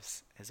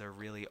Housewives is a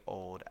really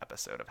old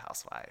episode of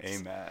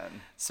Housewives.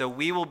 Amen. So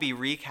we will be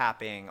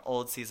recapping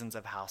old seasons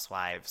of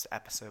Housewives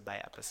episode by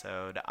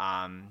episode,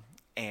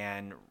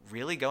 and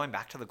really going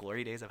back to the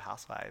glory days of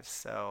Housewives.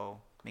 So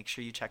make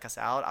sure you check us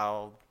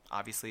out.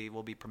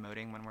 We'll be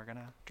promoting when we're going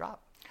to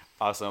drop.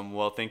 Awesome.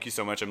 Well, thank you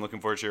so much. I'm looking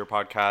forward to your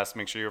podcast.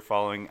 Make sure you're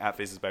following at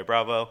Faces by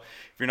Bravo.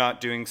 If you're not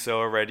doing so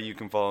already, you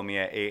can follow me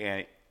at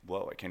I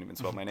can't even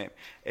spell my name.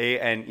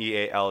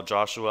 ANEAL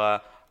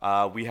Joshua.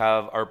 We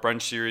have our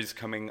brunch series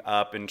coming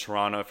up in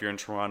Toronto. If you're in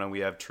Toronto, we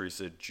have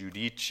Teresa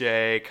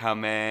Giudice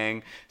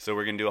coming. So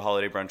we're going to do a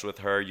holiday brunch with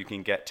her. You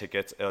can get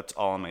tickets. It's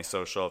all on my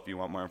social if you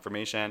want more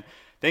information.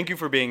 Thank you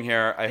for being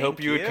here. I hope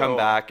you would come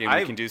back and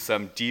we can do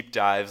some deep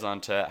dives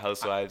onto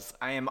Housewives.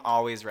 I am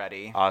always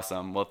ready.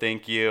 Awesome. Well,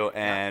 thank you.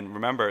 And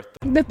remember,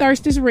 the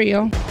thirst is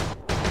real.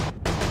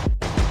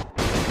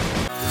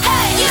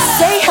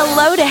 Say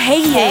hello to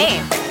Hey You.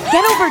 Hey.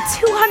 Get over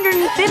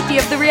 250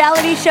 of the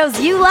reality shows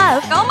you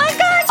love. Oh my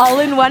gosh! All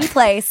in one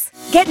place.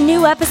 Get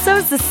new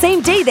episodes the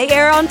same day they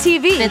air on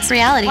TV. It's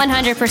reality.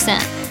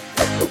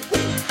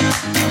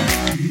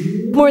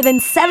 100%. More than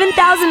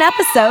 7,000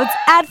 episodes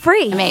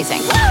ad-free.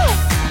 Amazing.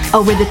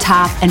 Over the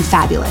top and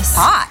fabulous.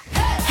 Hot.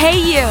 Hey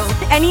You.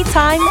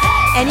 Anytime,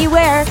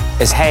 anywhere.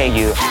 It's Hey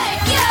You.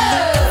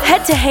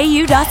 Head to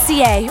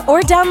heyu.ca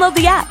or download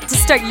the app to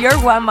start your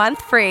 1 month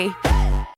free.